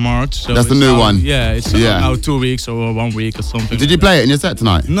of March. So that's the new one. Yeah, it's out now 2 weeks or 1 week or something. Did you play it in your set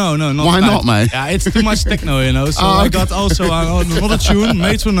tonight? No, not Why tonight. not, mate? Yeah, it's too much techno, you know. So I got also another tune,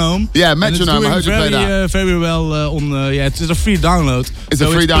 Metronome. Yeah, Metronome. I heard you play that. Very well on. It's a free download. It's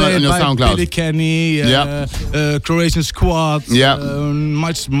a free download on your SoundCloud. Billy Kenny, Croatian Squad. Yeah.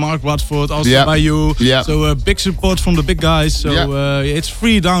 Mark Watford. Also by you. Yeah. So big support from the big guys. So it's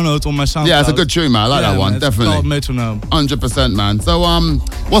free download on my SoundCloud. Yeah, it's a good tune, man. I like that one, man, definitely. It's called Metronome. 100%, man. So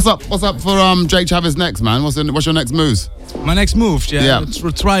what's up for Jake Travis next, man? What's your next moves? My next move,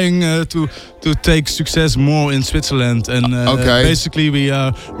 we're trying to take success more in Switzerland, and basically we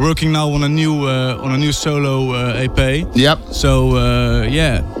are working now on a new solo EP. Yep. So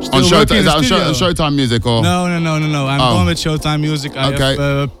on Showtime Music or no. I'm going with Showtime Music. I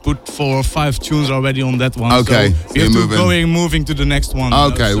have put 4 or 5 tunes already on that one. Okay, so we have to moving to the next one.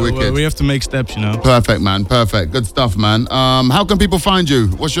 Okay, so, wicked. We have to make steps, you know. Perfect, man. Perfect. Good stuff, man. How can people find you?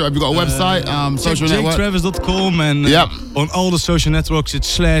 Have you got a website? Social network? JakeTravis.com, and on all the social networks it's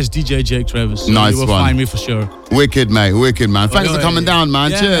 /DJ Jake Travis. So nice you will one. find me for sure. Wicked, mate. Wicked, man. Thanks for coming down,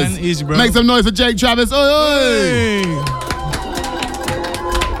 man. Cheers. Man, easy, bro. Make some noise for Jake Travis. Oi, oi.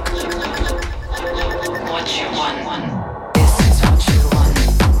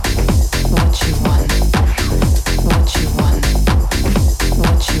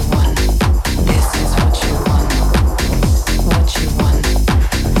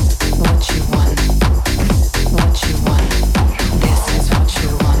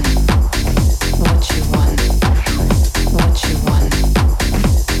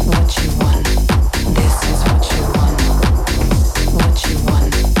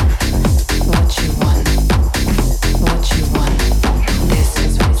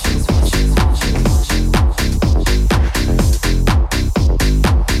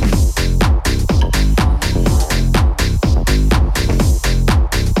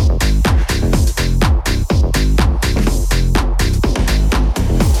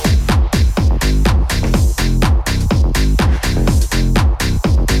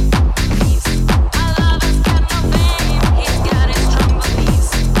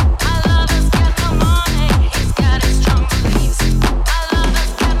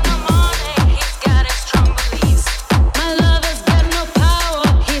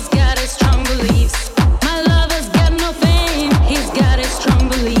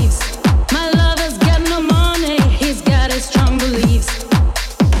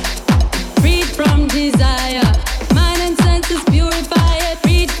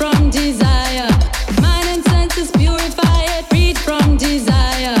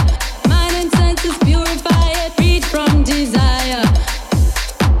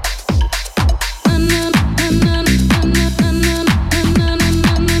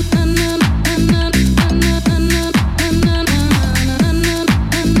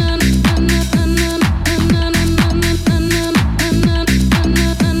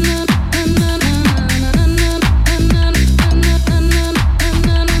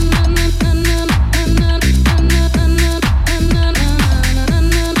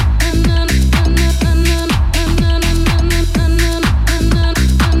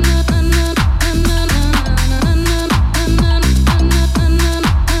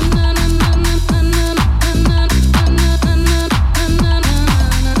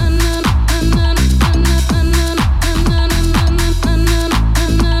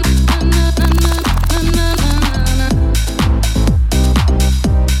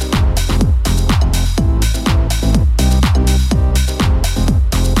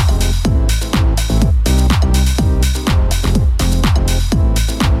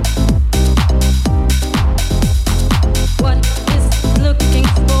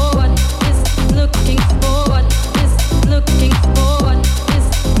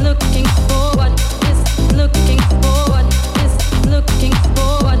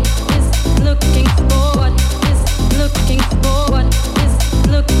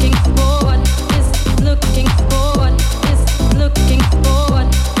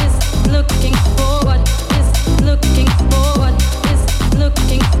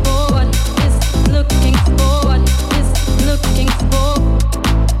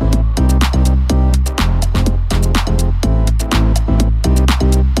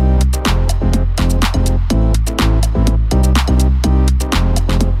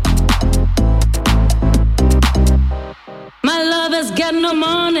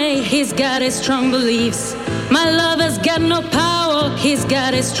 got his strong beliefs. My lover's got no power, he's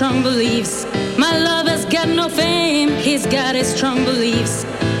got his strong beliefs. My lover's got no fame, he's got his strong beliefs.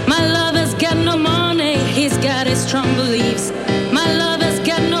 My lover's got no money, he's got his strong beliefs. My lover's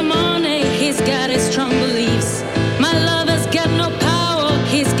got no money, he's got his strong beliefs. My lover's got no power,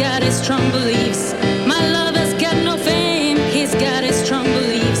 he's got his strong beliefs. My lover's got no fame, he's got his strong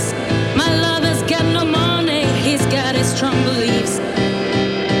beliefs. My lover's got no money, he's got his strong beliefs.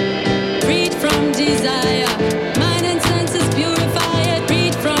 Freed from desire, mind and senses purify it.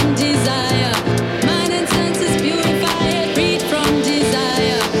 Freed from desire, mind and senses purify it. Freed from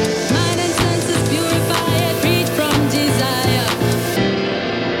desire, mind and senses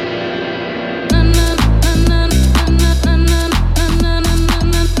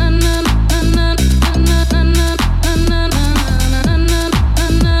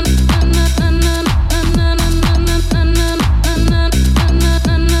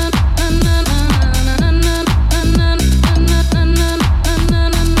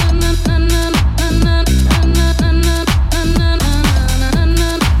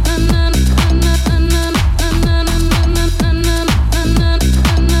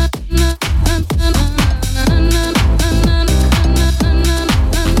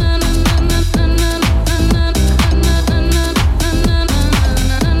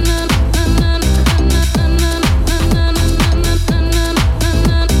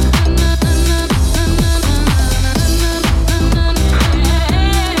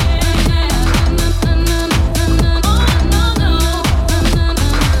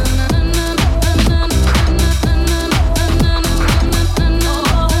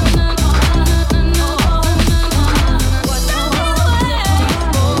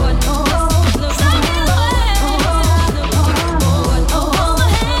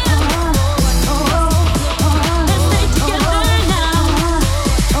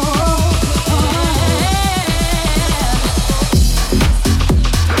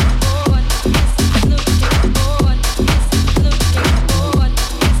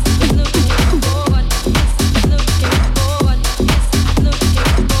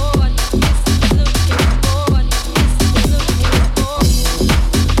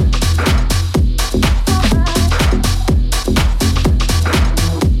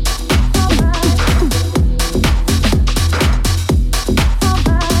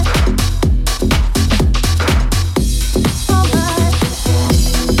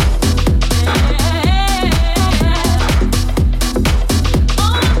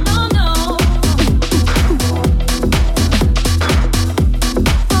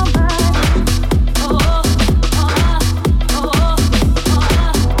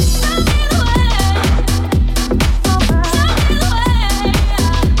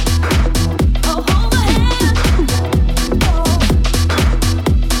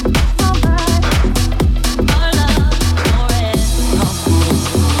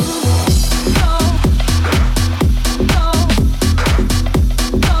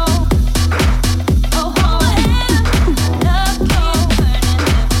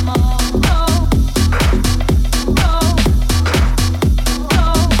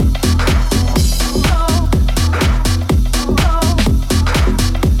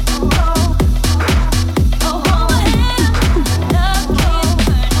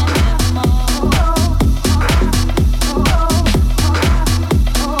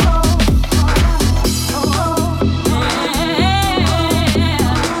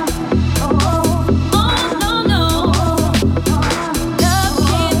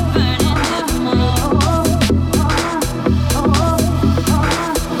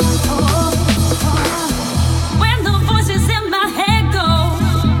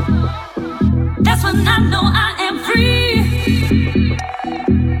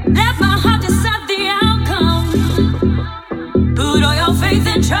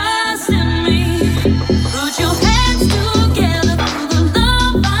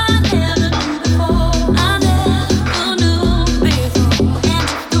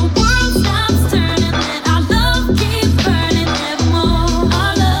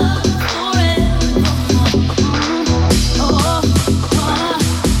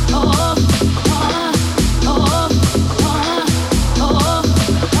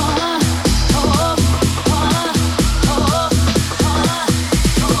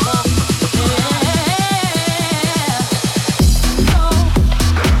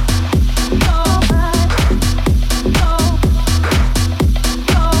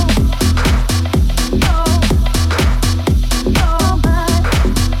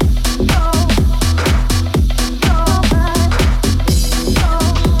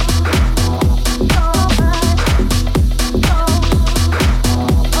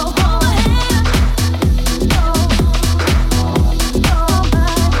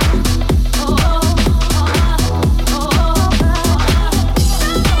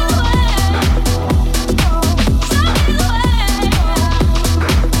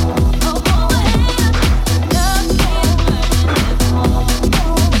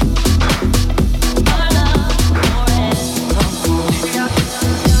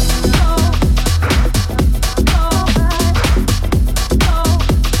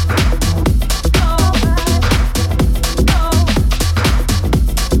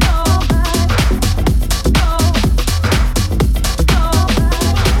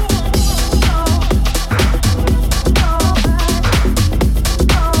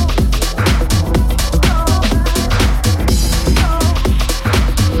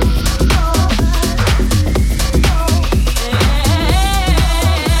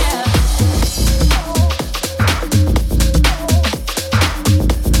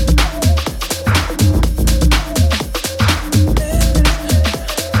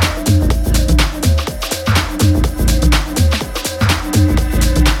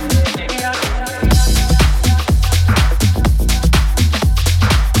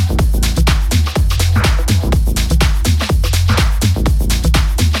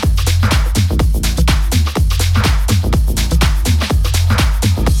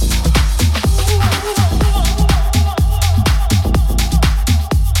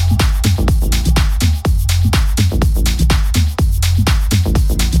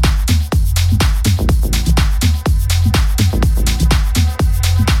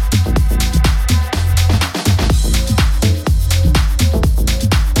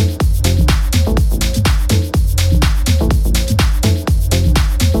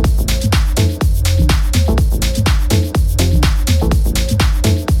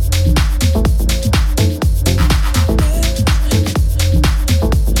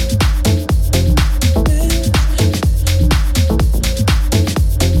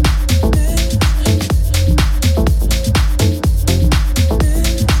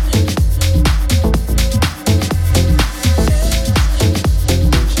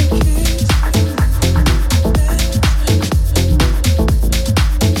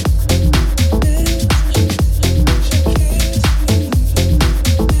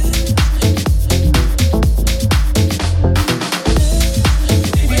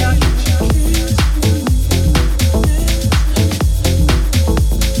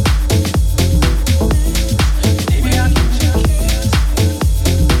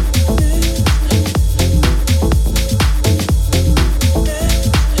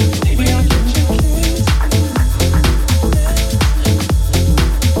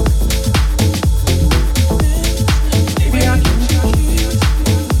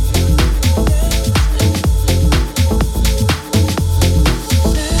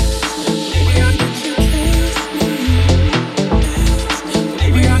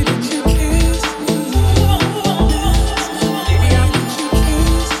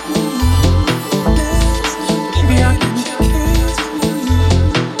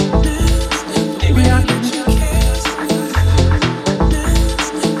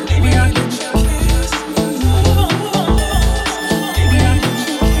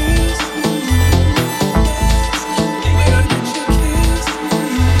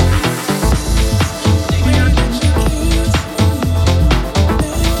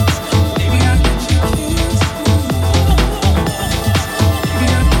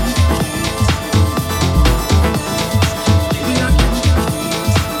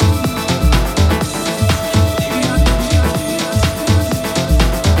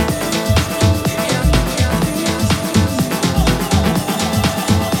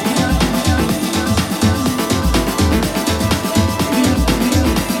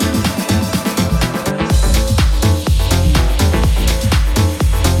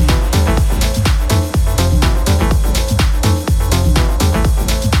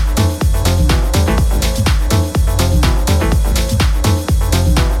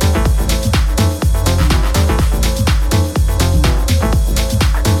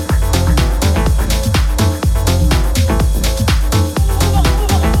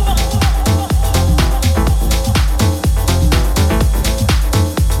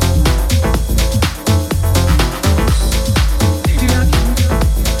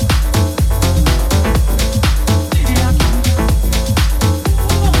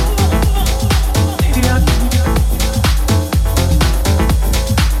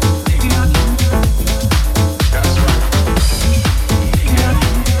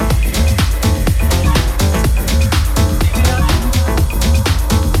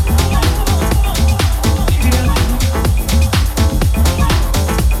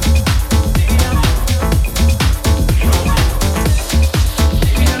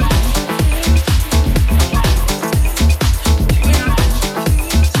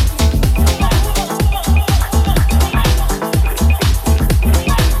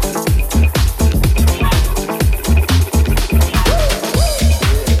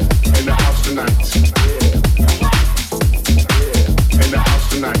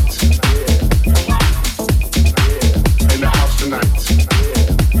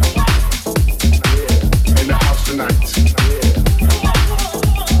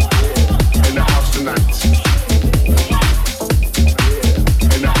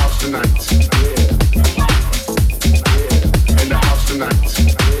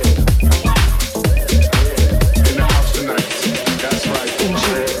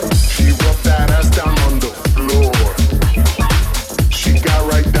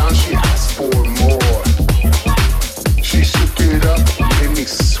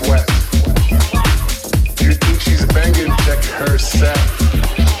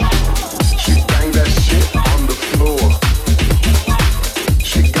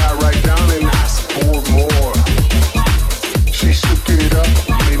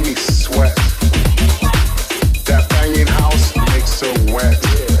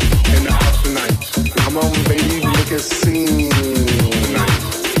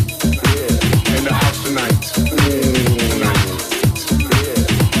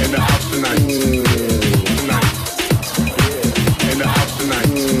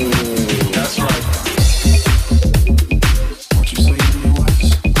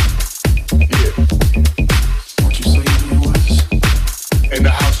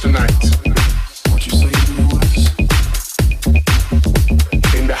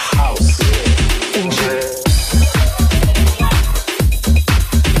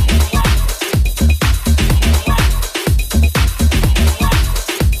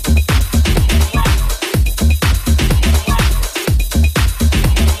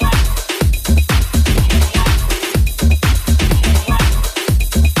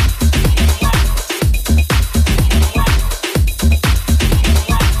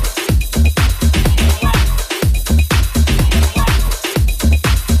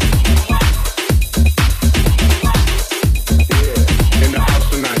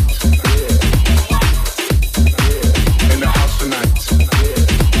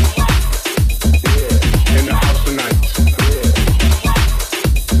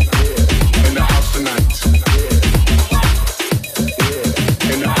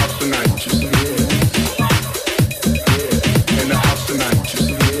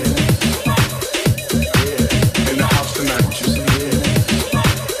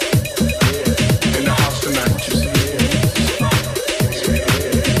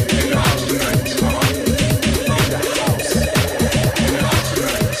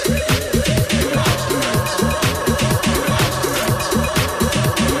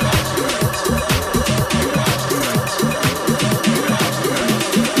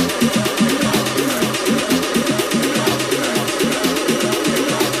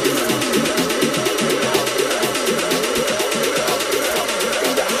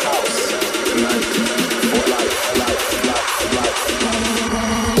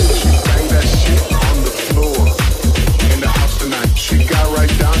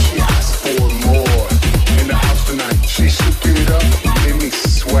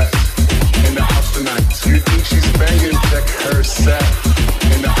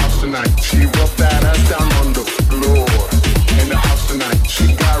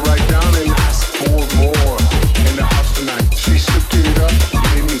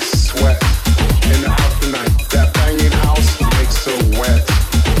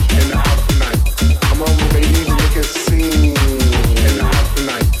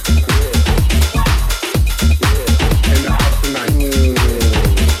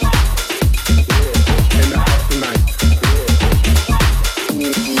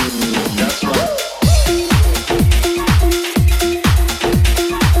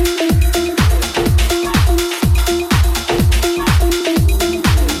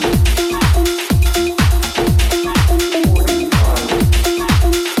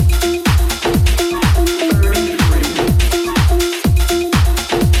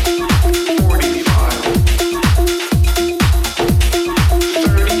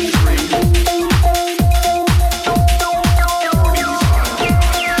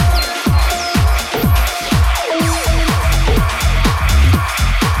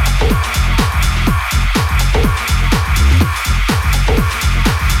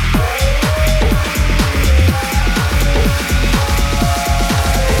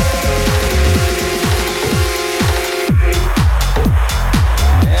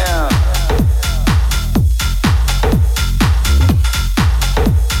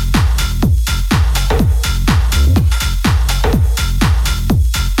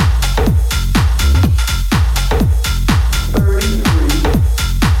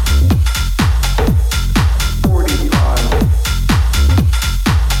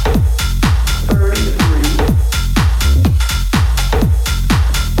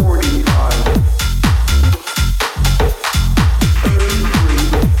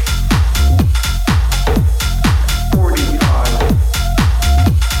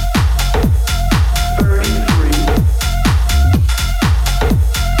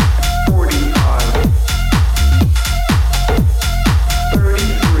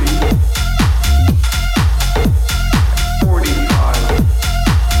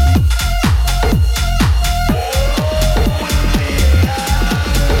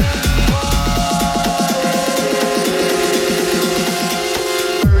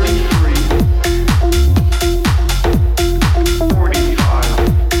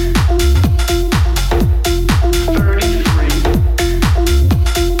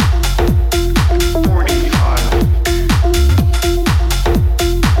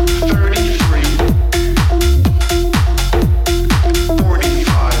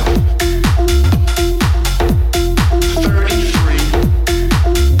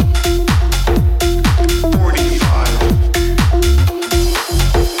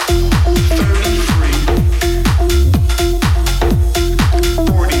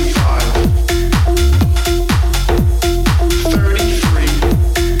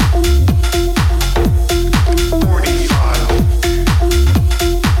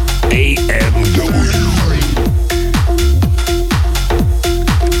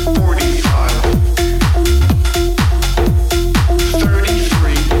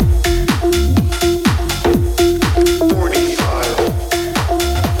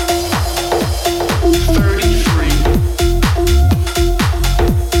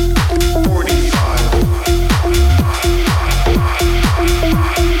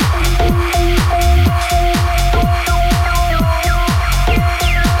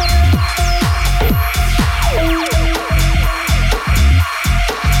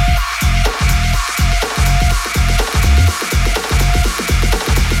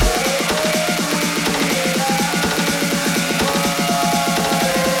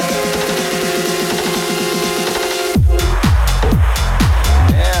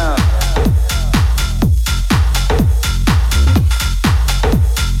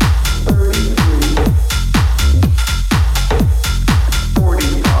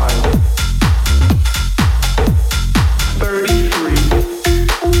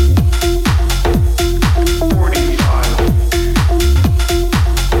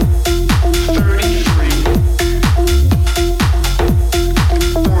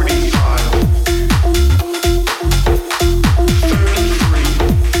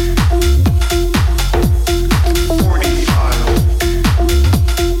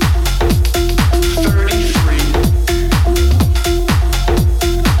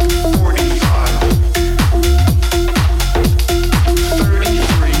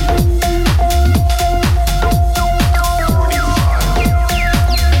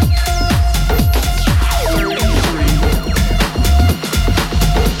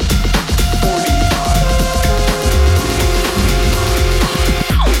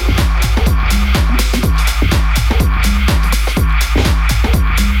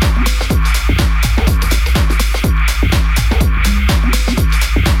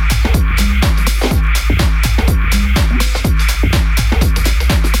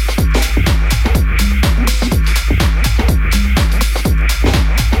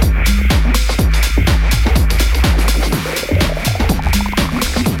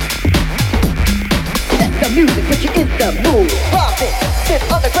the move, rock it,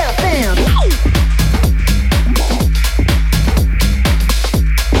 Fifth Underground fam.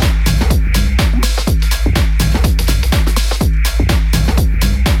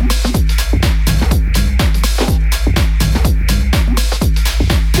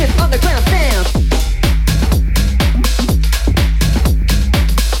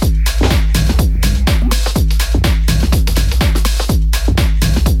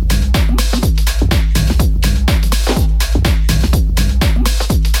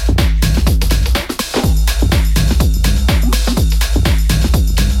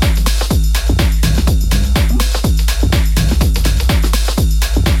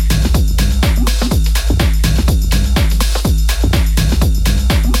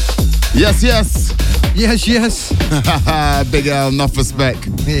 Yes. Big L, enough respect.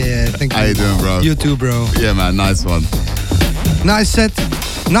 Yeah, thank you. How you doing, bro? You too, bro. Yeah, man, nice one. Nice set.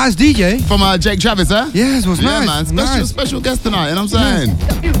 Nice DJ. From Jake Travis, huh? Yes, it was nice. Yeah, man, special guest tonight, you know what I'm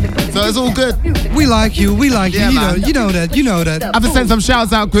saying? So it's all good. We like you, Yeah, man. You know that. I have to send some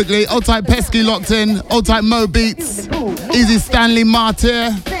shouts out quickly. Old type Pesky locked in. Old type Mo Beats. Easy Stanley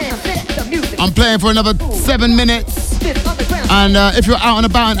Martyr. I'm playing for another 7 minutes. And if you're out and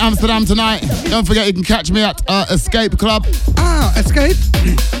about in Amsterdam tonight, don't forget you can catch me at Escape Club. Ah, Escape?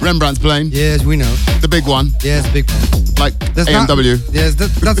 Rembrandt's playing. Yes, we know. The big one. Yes, big one. Like that's AMW. Yes,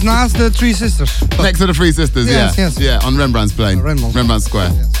 that's naast the Three Sisters. Next to the Three Sisters, yes. Yeah, on Rembrandt's playing. Rembrandt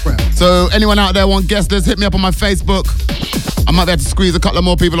Square. Yeah, Square. So anyone out there want guest list, hit me up on my Facebook. I might be able to squeeze a couple of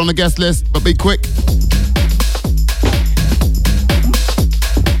more people on the guest list, but be quick.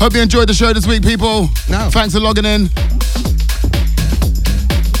 Hope you enjoyed the show this week, people. No. Thanks for logging in.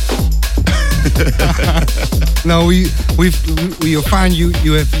 No, we find you.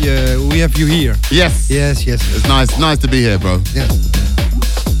 We have you here. Yes. It's nice to be here, bro. Yes.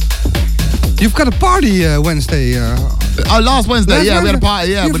 You've got a party Wednesday. Last Wednesday, we had a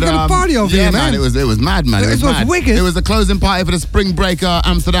party. Yeah, You've got a party over here, man. It was mad, man. It was wicked. It was the closing party for the Spring Break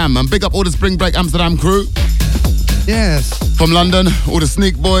Amsterdam, and big up all the Spring Break Amsterdam crew. Yes. From London, all the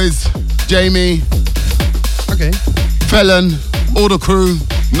Sneak Boys, Jamie. Okay. Felon, all the crew.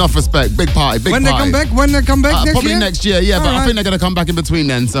 Enough respect. Big party, big when party. When they come back next probably year? Next year, yeah. All but right. I think they're going to come back in between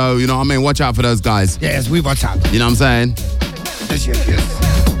then. So, you know what I mean? Watch out for those guys. Yes, we watch out. You know what I'm saying? Yes.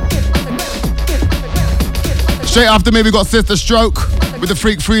 Straight after me, we got Sister Stroke with the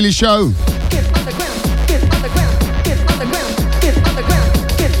Freak Freely show.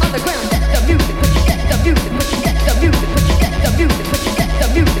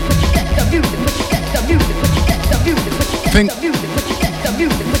 Think.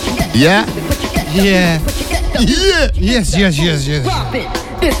 Yeah? Yeah. Yeah. Yes. Drop it.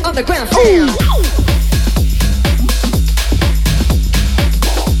 This underground sound.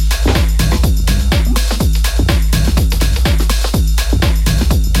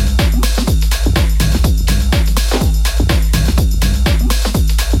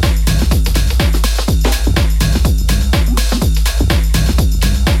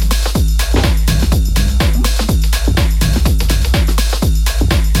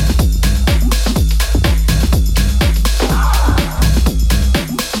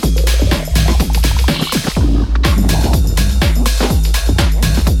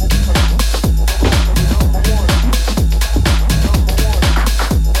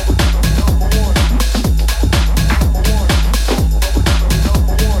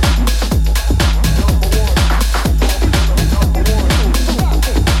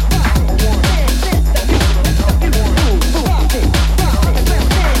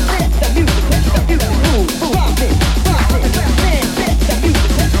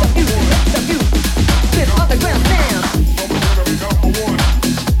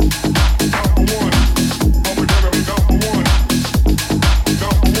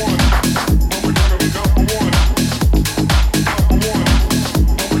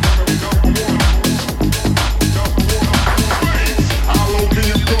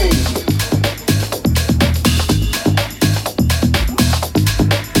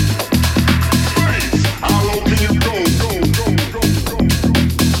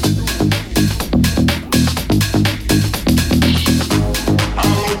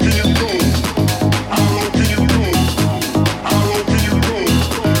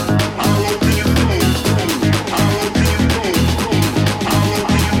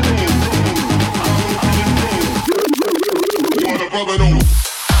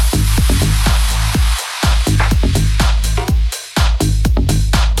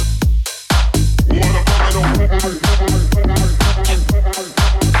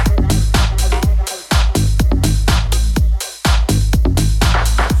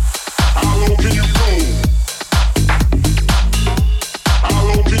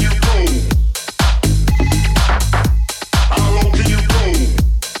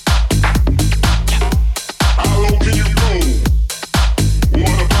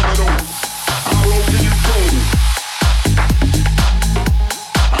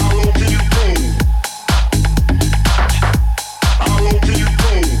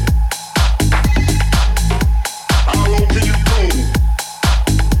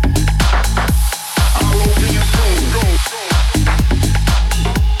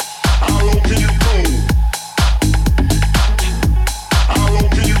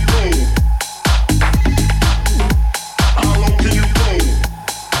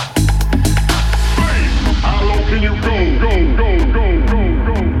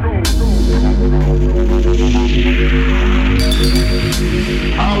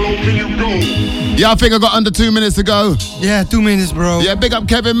 Yeah, I think I got under 2 minutes to go. Yeah, 2 minutes, bro. Yeah, big up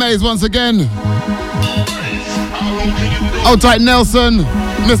Kevin Mays once again. Old tight Nelson,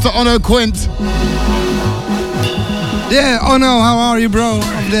 Mr. Ono Quint. Yeah, Ono, how are you, bro?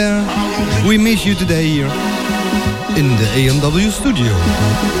 Up there. We miss you today here in the AMW studio.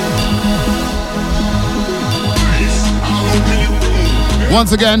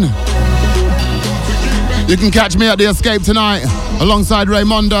 Once again, you can catch me at the Escape tonight alongside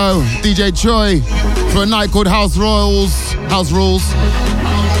Raymondo, DJ Choi, for a night called House Rules.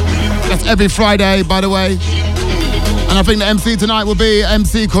 That's every Friday, by the way. And I think the MC tonight will be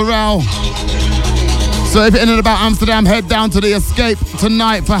MC Corral. So if you're in and about Amsterdam, head down to the Escape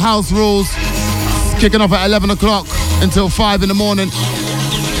tonight for House Rules. It's kicking off at 11 o'clock until 5 in the morning.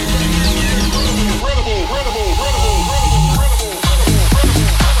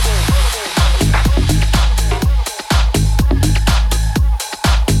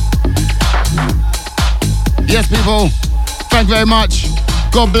 Yes, people, thank you very much.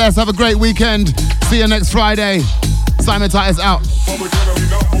 God bless, have a great weekend. See you next Friday. Simon Titus out.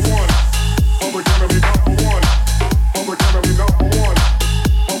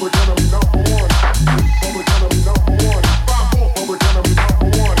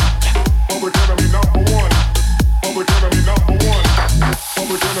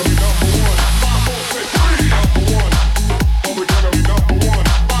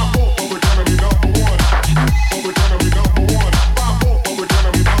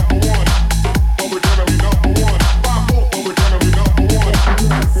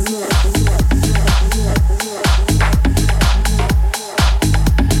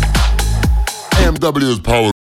 AMW is powered